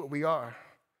make what we are.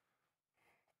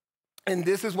 And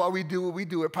this is why we do what we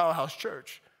do at Powerhouse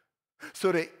Church,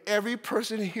 so that every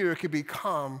person here can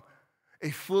become a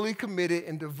fully committed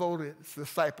and devoted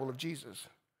disciple of Jesus.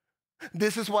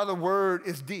 This is why the word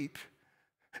is deep.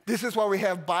 This is why we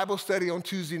have Bible study on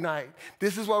Tuesday night.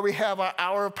 This is why we have our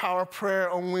hour of power prayer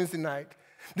on Wednesday night.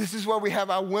 This is why we have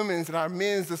our women's and our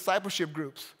men's discipleship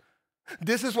groups.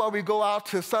 This is why we go out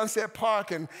to Sunset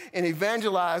Park and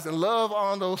evangelize and love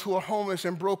on those who are homeless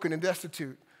and broken and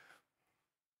destitute.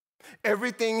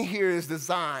 Everything here is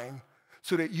designed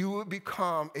so that you would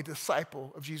become a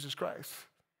disciple of Jesus Christ.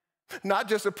 Not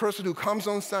just a person who comes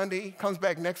on Sunday, comes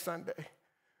back next Sunday.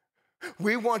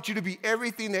 We want you to be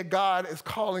everything that God is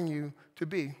calling you to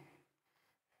be.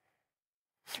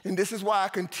 And this is why I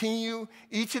continue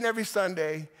each and every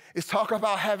Sunday is talk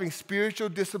about having spiritual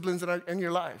disciplines in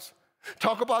your lives.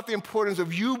 Talk about the importance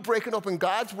of you breaking open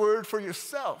God's word for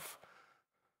yourself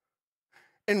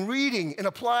and reading and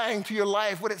applying to your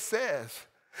life what it says.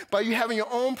 By you having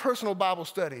your own personal Bible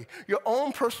study, your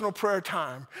own personal prayer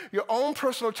time, your own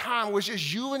personal time, which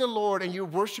is you and the Lord, and you're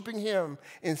worshiping him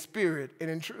in spirit and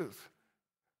in truth.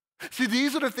 See,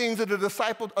 these are the things that a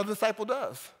disciple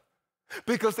does,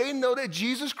 because they know that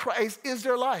Jesus Christ is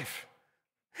their life,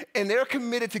 and they're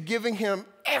committed to giving him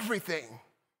everything.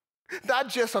 Not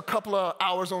just a couple of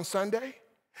hours on Sunday,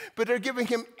 but they're giving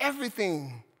him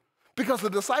everything, because the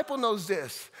disciple knows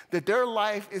this, that their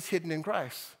life is hidden in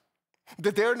Christ,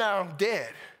 that they're now dead,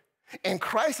 and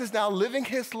Christ is now living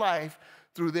his life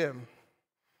through them.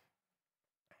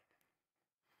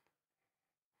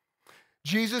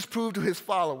 Jesus proved to his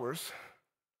followers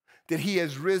that he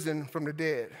has risen from the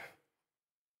dead.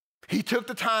 He took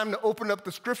the time to open up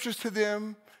the scriptures to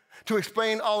them, to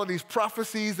explain all of these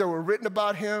prophecies that were written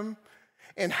about him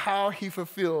and how he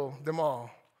fulfilled them all.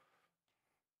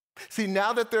 See,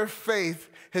 now that their faith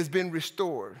has been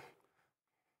restored,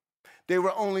 they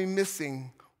were only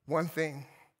missing one thing.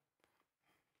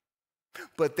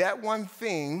 But that one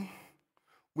thing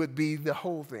would be the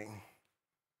whole thing.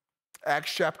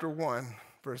 Acts chapter 1,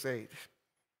 verse 8.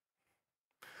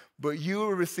 But you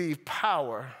will receive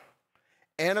power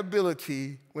and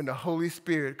ability when the Holy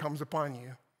Spirit comes upon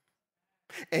you.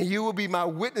 And you will be my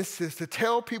witnesses to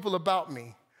tell people about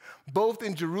me, both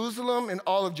in Jerusalem and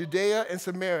all of Judea and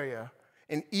Samaria,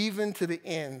 and even to the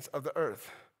ends of the earth.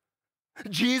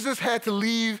 Jesus had to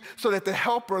leave so that the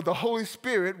helper, the Holy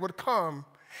Spirit, would come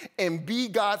and be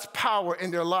God's power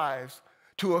in their lives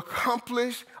to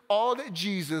accomplish all that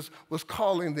Jesus was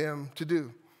calling them to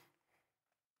do.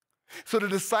 So the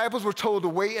disciples were told to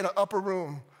wait in an upper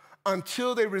room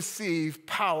until they received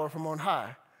power from on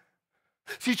high.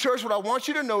 See, church, what I want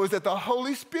you to know is that the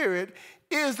Holy Spirit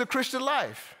is the Christian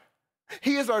life.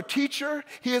 He is our teacher.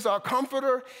 He is our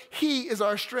comforter. He is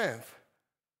our strength.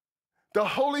 The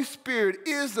Holy Spirit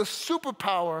is the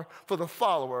superpower for the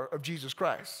follower of Jesus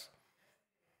Christ.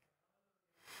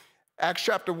 Acts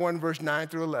chapter 1, verse 9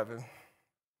 through 11.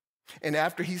 And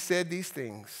after he said these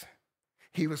things,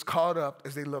 he was caught up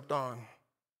as they looked on,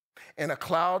 and a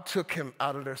cloud took him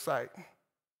out of their sight.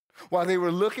 While they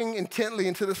were looking intently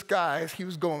into the sky as he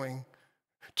was going,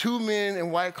 two men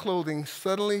in white clothing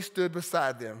suddenly stood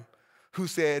beside them, who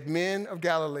said, "Men of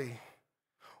Galilee,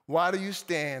 why do you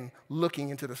stand looking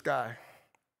into the sky?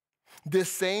 This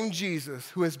same Jesus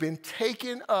who has been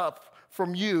taken up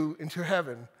from you into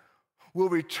heaven will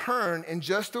return in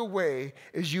just the way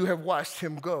as you have watched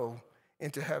him go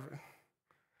into heaven."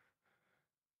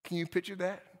 Can you picture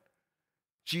that?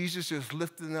 Jesus just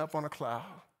lifting up on a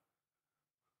cloud,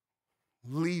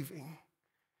 leaving,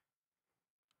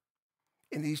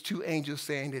 and these two angels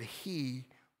saying that he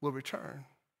will return.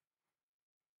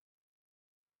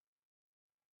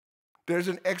 There's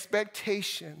an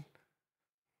expectation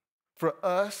for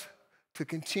us to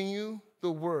continue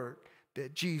the work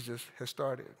that Jesus has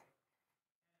started.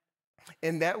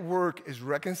 And that work is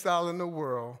reconciling the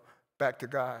world back to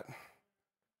God.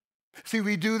 See,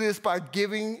 we do this by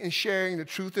giving and sharing the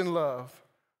truth in love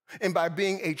and by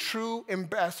being a true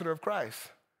ambassador of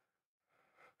Christ.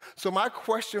 So my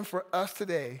question for us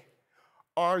today,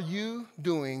 are you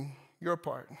doing your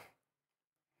part?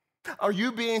 Are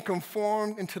you being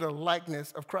conformed into the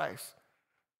likeness of Christ?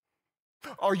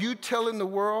 Are you telling the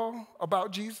world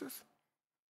about Jesus?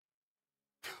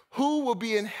 Who will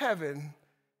be in heaven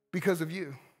because of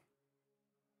you?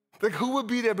 Like, who will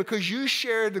be there because you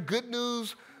shared the good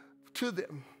news to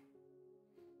them?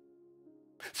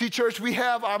 See, church, we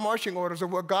have our marching orders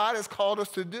of what God has called us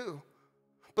to do.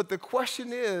 But the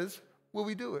question is, will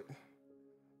we do it?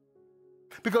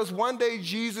 Because one day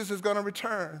Jesus is going to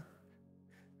return.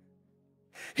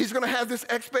 He's going to have this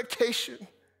expectation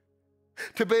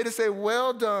to be able to say,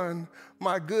 "Well done,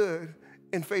 my good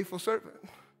and faithful servant.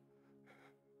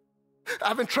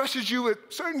 I've entrusted you with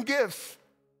certain gifts.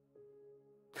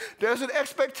 There's an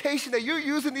expectation that you're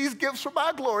using these gifts for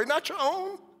my glory, not your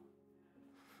own.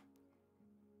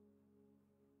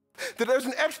 That there's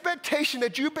an expectation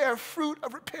that you bear fruit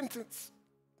of repentance.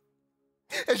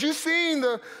 As you've seen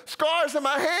the scars in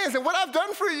my hands and what I've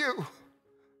done for you.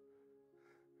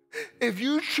 If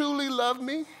you truly love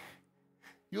me,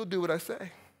 you'll do what I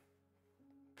say.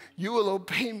 You will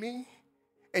obey me,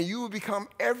 and you will become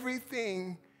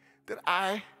everything that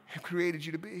I have created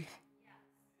you to be."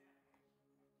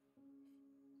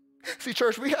 See,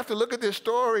 church, we have to look at this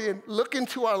story and look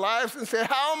into our lives and say,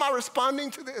 how am I responding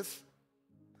to this?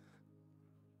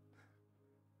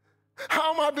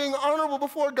 How am I being honorable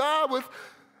before God with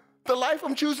the life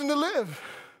I'm choosing to live?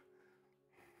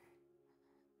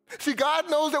 See, God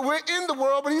knows that we're in the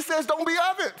world, but he says, don't be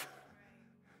of it.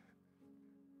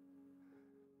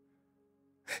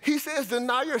 He says,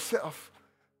 deny yourself.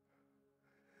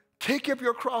 Take up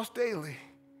your cross daily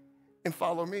and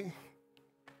follow me.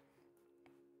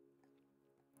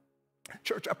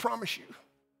 Church, I promise you,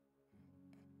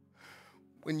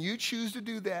 when you choose to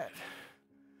do that,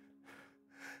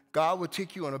 God will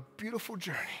take you on a beautiful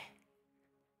journey.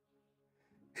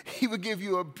 He will give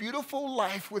you a beautiful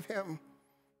life with him.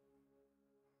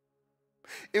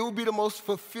 It will be the most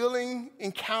fulfilling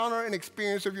encounter and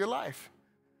experience of your life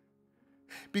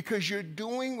because you're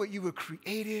doing what you were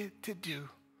created to do,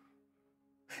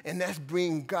 and that's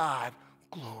bring God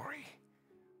glory.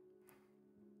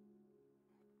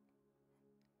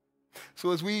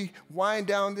 So as we wind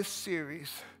down this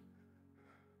series,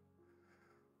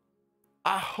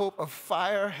 I hope a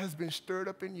fire has been stirred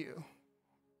up in you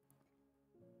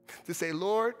to say,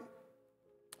 Lord,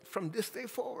 from this day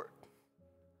forward,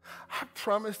 I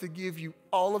promise to give you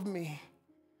all of me.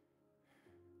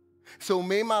 So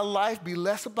may my life be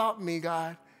less about me,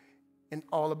 God, and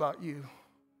all about you.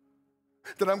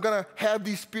 That I'm going to have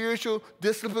these spiritual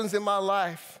disciplines in my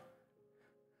life.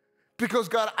 Because,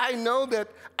 God, I know that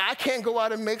I can't go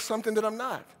out and make something that I'm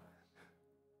not.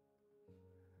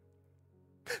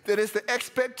 That it's the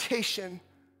expectation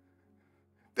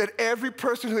that every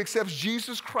person who accepts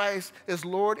Jesus Christ as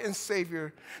Lord and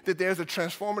Savior, that there's a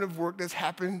transformative work that's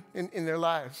happened in their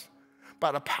lives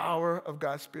by the power of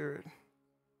God's Spirit.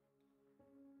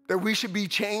 That we should be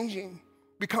changing,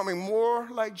 becoming more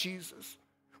like Jesus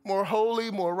more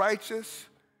holy, more righteous,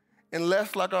 and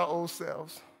less like our old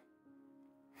selves.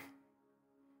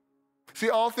 See,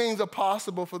 all things are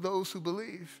possible for those who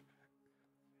believe.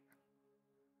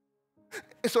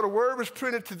 And so the word was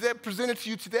presented to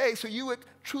you today so you would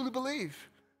truly believe.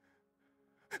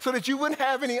 So that you wouldn't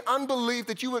have any unbelief,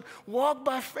 that you would walk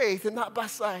by faith and not by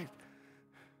sight.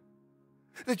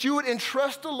 That you would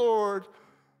entrust the Lord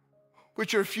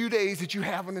with your few days that you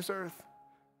have on this earth.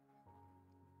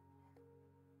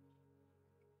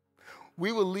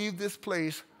 We will leave this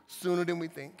place sooner than we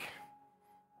think.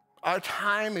 Our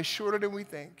time is shorter than we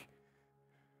think.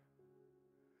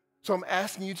 So I'm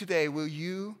asking you today, will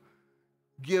you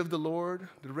give the Lord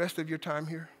the rest of your time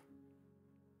here?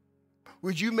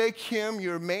 Would you make him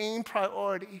your main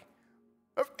priority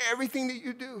of everything that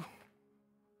you do?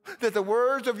 That the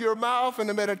words of your mouth and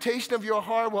the meditation of your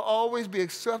heart will always be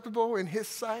acceptable in his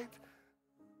sight?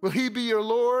 Will he be your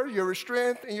Lord, your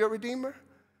strength, and your Redeemer?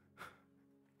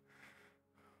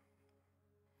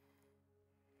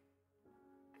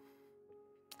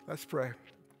 Let's pray.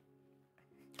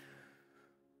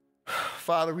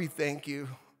 Father, we thank you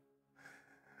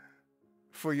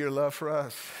for your love for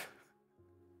us.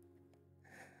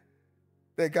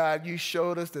 That, God, you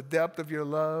showed us the depth of your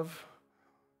love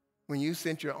when you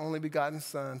sent your only begotten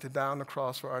Son to die on the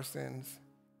cross for our sins.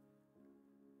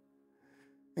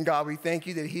 And God, we thank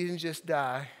you that he didn't just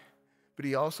die, but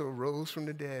he also rose from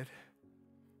the dead.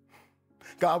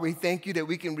 God, we thank you that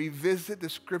we can revisit the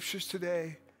scriptures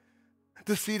today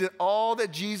to see that all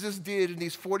that Jesus did in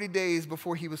these 40 days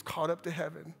before he was caught up to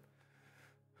heaven.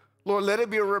 Lord, let it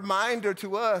be a reminder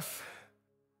to us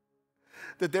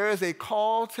that there is a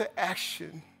call to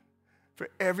action for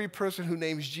every person who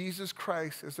names Jesus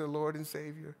Christ as their Lord and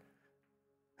Savior.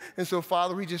 And so,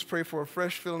 Father, we just pray for a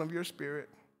fresh filling of your Spirit.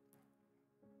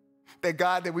 That,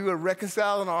 God, that we would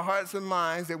reconcile in our hearts and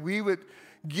minds, that we would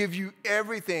give you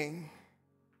everything,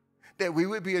 that we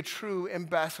would be a true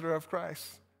ambassador of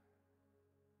Christ.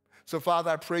 So,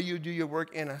 Father, I pray you do your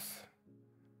work in us,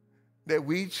 that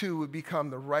we too would become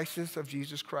the righteousness of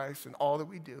Jesus Christ in all that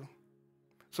we do.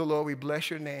 So, Lord, we bless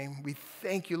your name. We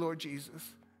thank you, Lord Jesus.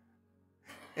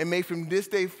 And may from this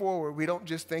day forward, we don't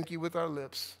just thank you with our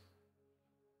lips,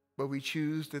 but we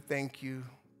choose to thank you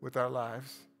with our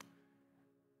lives.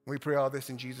 We pray all this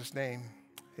in Jesus' name.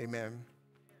 Amen.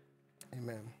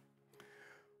 Amen.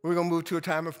 We're going to move to a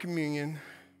time of communion.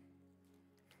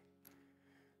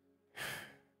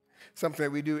 Something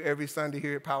that we do every Sunday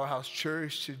here at Powerhouse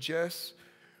Church to just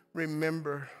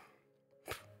remember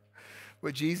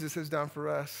what Jesus has done for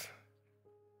us.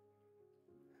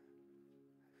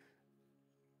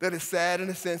 That is sad in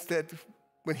the sense that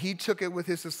when he took it with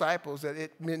his disciples, that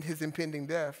it meant his impending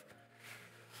death.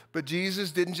 But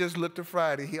Jesus didn't just look to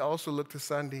Friday, he also looked to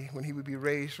Sunday when he would be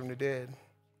raised from the dead.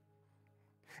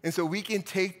 And so we can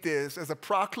take this as a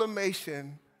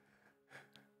proclamation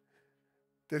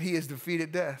that he has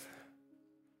defeated death.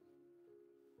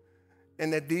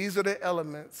 And that these are the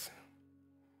elements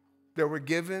that were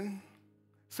given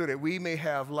so that we may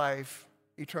have life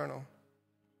eternal.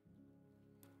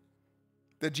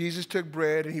 That Jesus took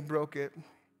bread and he broke it.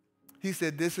 He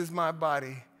said, "This is my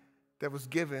body that was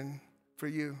given for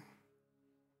you."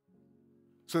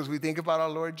 So as we think about our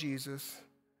Lord Jesus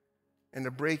and the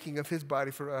breaking of his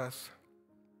body for us,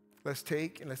 let's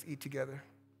take and let's eat together.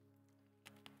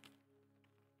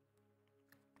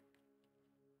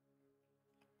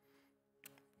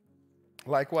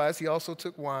 Likewise, he also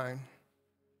took wine.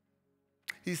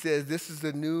 He says, "This is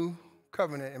the new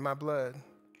covenant in my blood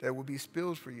that will be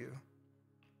spilled for you."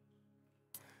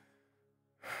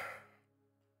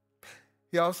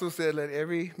 He also said, "Let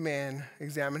every man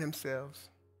examine himself.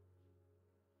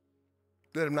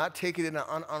 Let him not take it in an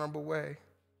unhonorable way."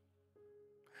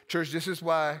 Church, this is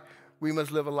why we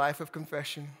must live a life of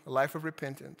confession, a life of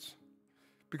repentance.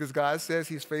 Because God says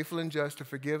he's faithful and just to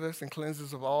forgive us and cleanse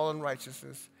us of all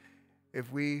unrighteousness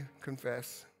if we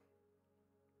confess.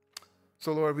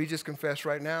 So, Lord, we just confess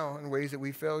right now in ways that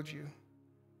we failed you.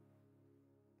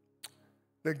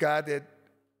 That, God, that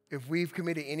if we've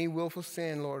committed any willful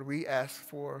sin, Lord, we ask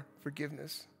for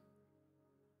forgiveness.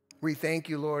 We thank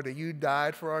you, Lord, that you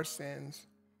died for our sins.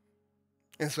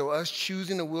 And so us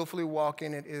choosing to willfully walk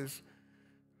in it is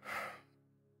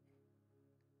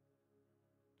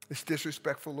it's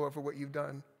disrespectful, Lord, for what you've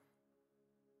done.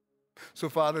 So,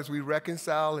 Father, as we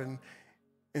reconcile and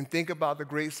think about the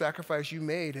great sacrifice you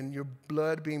made and your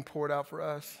blood being poured out for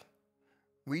us,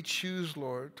 we choose,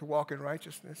 Lord, to walk in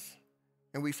righteousness.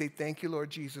 And we say thank you, Lord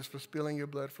Jesus, for spilling your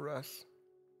blood for us.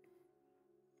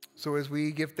 So as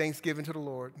we give thanksgiving to the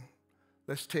Lord,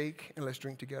 let's take and let's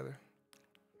drink together.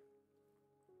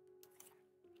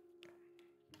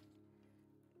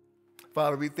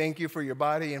 Father, we thank you for your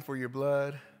body and for your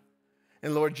blood.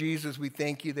 And Lord Jesus, we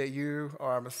thank you that you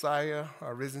are our Messiah,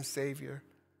 our risen Savior.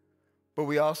 But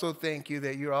we also thank you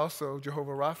that you're also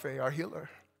Jehovah Rapha, our healer.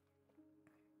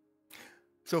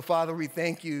 So Father, we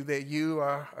thank you that you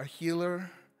are a healer.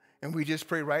 And we just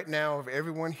pray right now of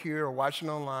everyone here or watching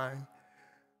online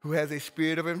who has a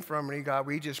spirit of infirmity, God,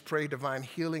 we just pray divine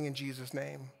healing in Jesus'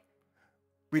 name.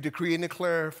 We decree and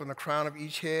declare from the crown of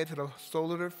each head to the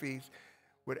sole of their feet,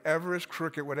 whatever is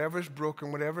crooked, whatever is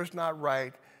broken, whatever is not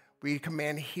right, we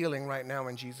command healing right now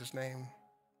in Jesus' name.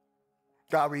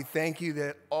 God, we thank you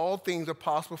that all things are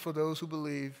possible for those who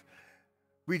believe.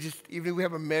 Even if we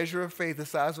have a measure of faith the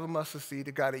size of a mustard seed,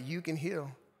 that God, that you can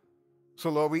heal. So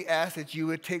Lord, we ask that you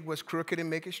would take what's crooked and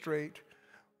make it straight,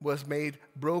 what's made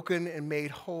broken and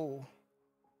made whole.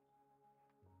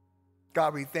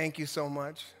 God, we thank you so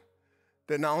much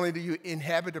that not only do you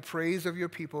inhabit the praise of your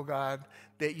people, God,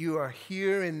 that you are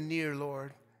here and near,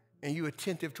 Lord, and you are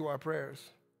attentive to our prayers.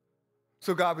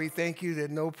 So God, we thank you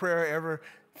that no prayer ever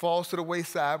falls to the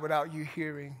wayside without you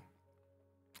hearing.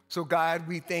 So God,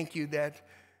 we thank you that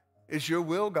it's your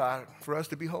will, God, for us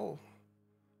to be whole.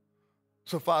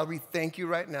 So Father, we thank you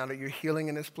right now that you're healing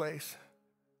in this place,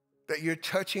 that you're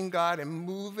touching, God, and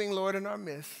moving, Lord, in our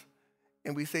midst.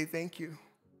 And we say thank you.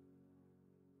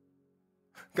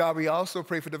 God, we also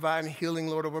pray for divine healing,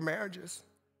 Lord, over marriages.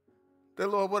 That,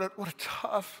 Lord, what a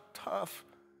tough, tough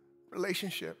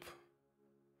relationship.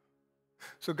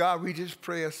 So, God, we just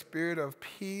pray a spirit of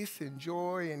peace and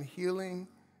joy and healing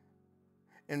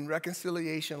and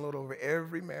reconciliation, Lord, over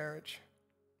every marriage.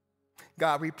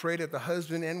 God, we pray that the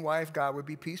husband and wife, God, would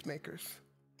be peacemakers.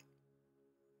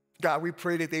 God, we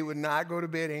pray that they would not go to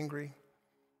bed angry,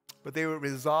 but they would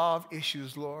resolve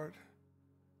issues, Lord.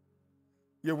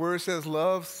 Your word says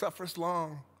love suffers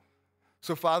long.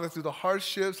 So, Father, through the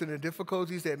hardships and the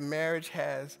difficulties that marriage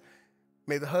has,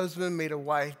 may the husband, may the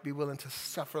wife be willing to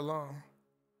suffer long.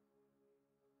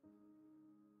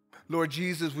 Lord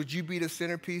Jesus, would you be the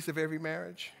centerpiece of every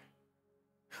marriage?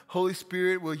 Holy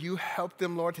Spirit, will you help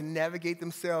them, Lord, to navigate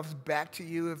themselves back to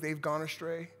you if they've gone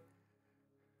astray?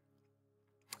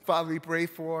 Father, we pray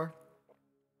for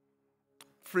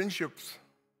friendships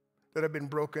that have been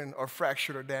broken or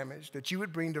fractured or damaged, that you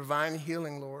would bring divine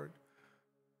healing, Lord.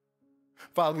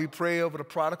 Father, we pray over the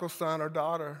prodigal son or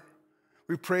daughter.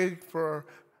 We pray for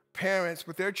parents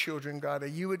with their children, God, that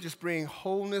you would just bring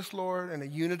wholeness, Lord, and a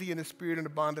unity in the spirit and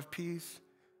a bond of peace.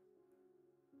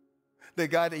 That,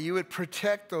 God, that you would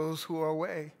protect those who are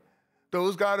away.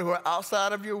 Those, God, who are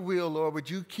outside of your will, Lord, would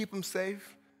you keep them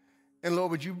safe? And,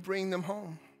 Lord, would you bring them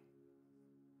home?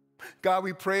 God,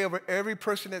 we pray over every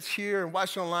person that's here and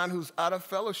watching online who's out of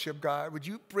fellowship, God. Would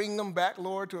you bring them back,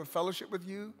 Lord, to a fellowship with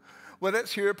you? Whether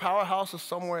it's here at Powerhouse or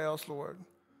somewhere else, Lord.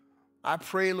 I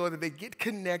pray, Lord, that they get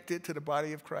connected to the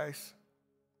body of Christ.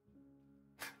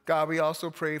 God, we also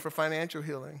pray for financial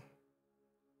healing.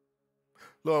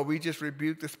 Lord, we just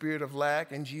rebuke the spirit of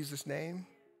lack in Jesus' name.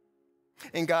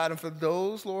 And God, and for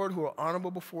those, Lord, who are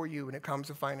honorable before you when it comes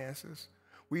to finances,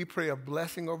 we pray a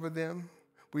blessing over them.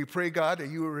 We pray, God, that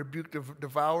you will rebuke the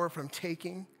devourer from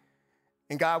taking.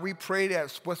 And God, we pray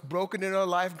that what's broken in our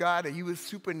life, God, that you would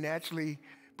supernaturally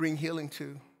bring healing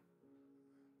to.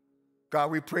 God,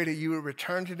 we pray that you would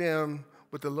return to them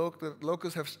what the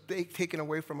locusts have taken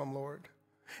away from them, Lord.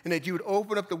 And that you would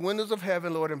open up the windows of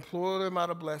heaven, Lord, and pour them out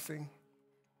a blessing.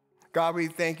 God, we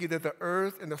thank you that the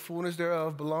earth and the fullness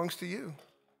thereof belongs to you.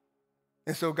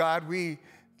 And so, God, we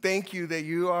thank you that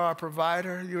you are our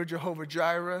provider. You're Jehovah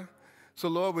Jireh. So,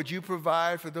 Lord, would you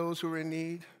provide for those who are in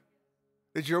need?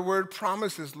 That your word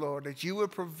promises, Lord, that you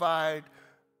would provide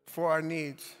for our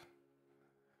needs.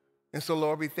 And so,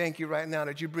 Lord, we thank you right now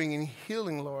that you're bringing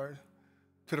healing, Lord,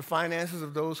 to the finances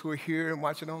of those who are here and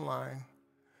watching online.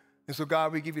 And so,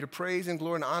 God, we give you the praise and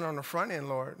glory and honor on the front end,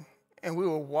 Lord. And we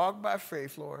will walk by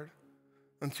faith, Lord,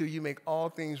 until you make all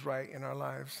things right in our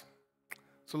lives.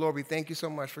 So, Lord, we thank you so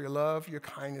much for your love, your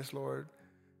kindness, Lord,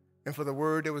 and for the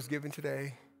word that was given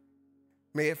today.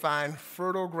 May it find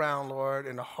fertile ground, Lord,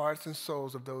 in the hearts and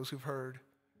souls of those who've heard.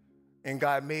 And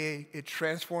God, may it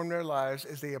transform their lives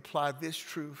as they apply this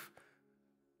truth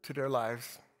to their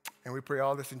lives. And we pray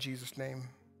all this in Jesus' name.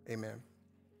 Amen.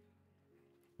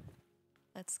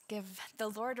 Let's give the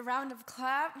Lord a round of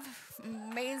clap.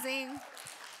 Amazing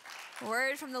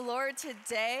word from the Lord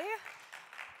today.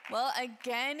 Well,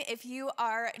 again, if you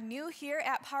are new here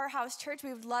at Powerhouse Church,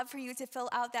 we would love for you to fill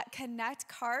out that Connect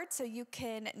card so you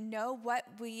can know what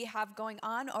we have going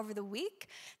on over the week.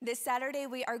 This Saturday,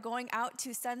 we are going out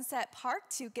to Sunset Park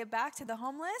to give back to the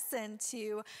homeless and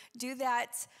to do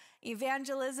that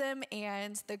evangelism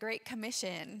and the Great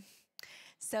Commission.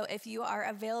 So if you are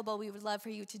available, we would love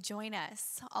for you to join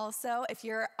us. Also, if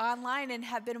you're online and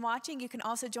have been watching, you can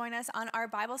also join us on our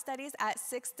Bible studies at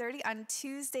 6:30 on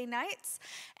Tuesday nights.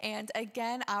 And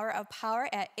again, Hour of Power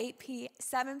at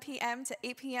 7 p.m. to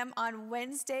 8 p.m. on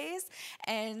Wednesdays.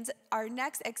 And our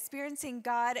next Experiencing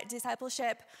God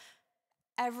discipleship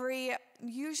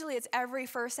usually it's every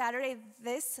first Saturday.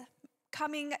 This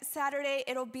coming Saturday,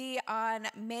 it'll be on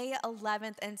May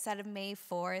 11th instead of May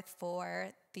 4th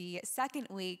for the second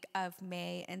week of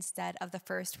May instead of the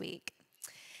first week.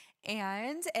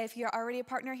 And if you're already a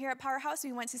partner here at Powerhouse,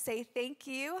 we want to say thank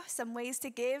you. Some ways to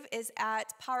give is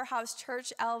at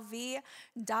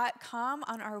powerhousechurchlv.com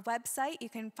on our website. You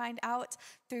can find out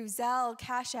through Zelle,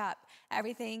 Cash App,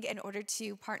 everything in order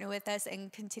to partner with us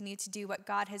and continue to do what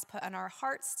God has put on our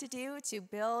hearts to do to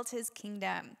build his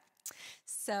kingdom.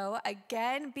 So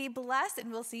again, be blessed,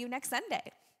 and we'll see you next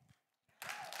Sunday.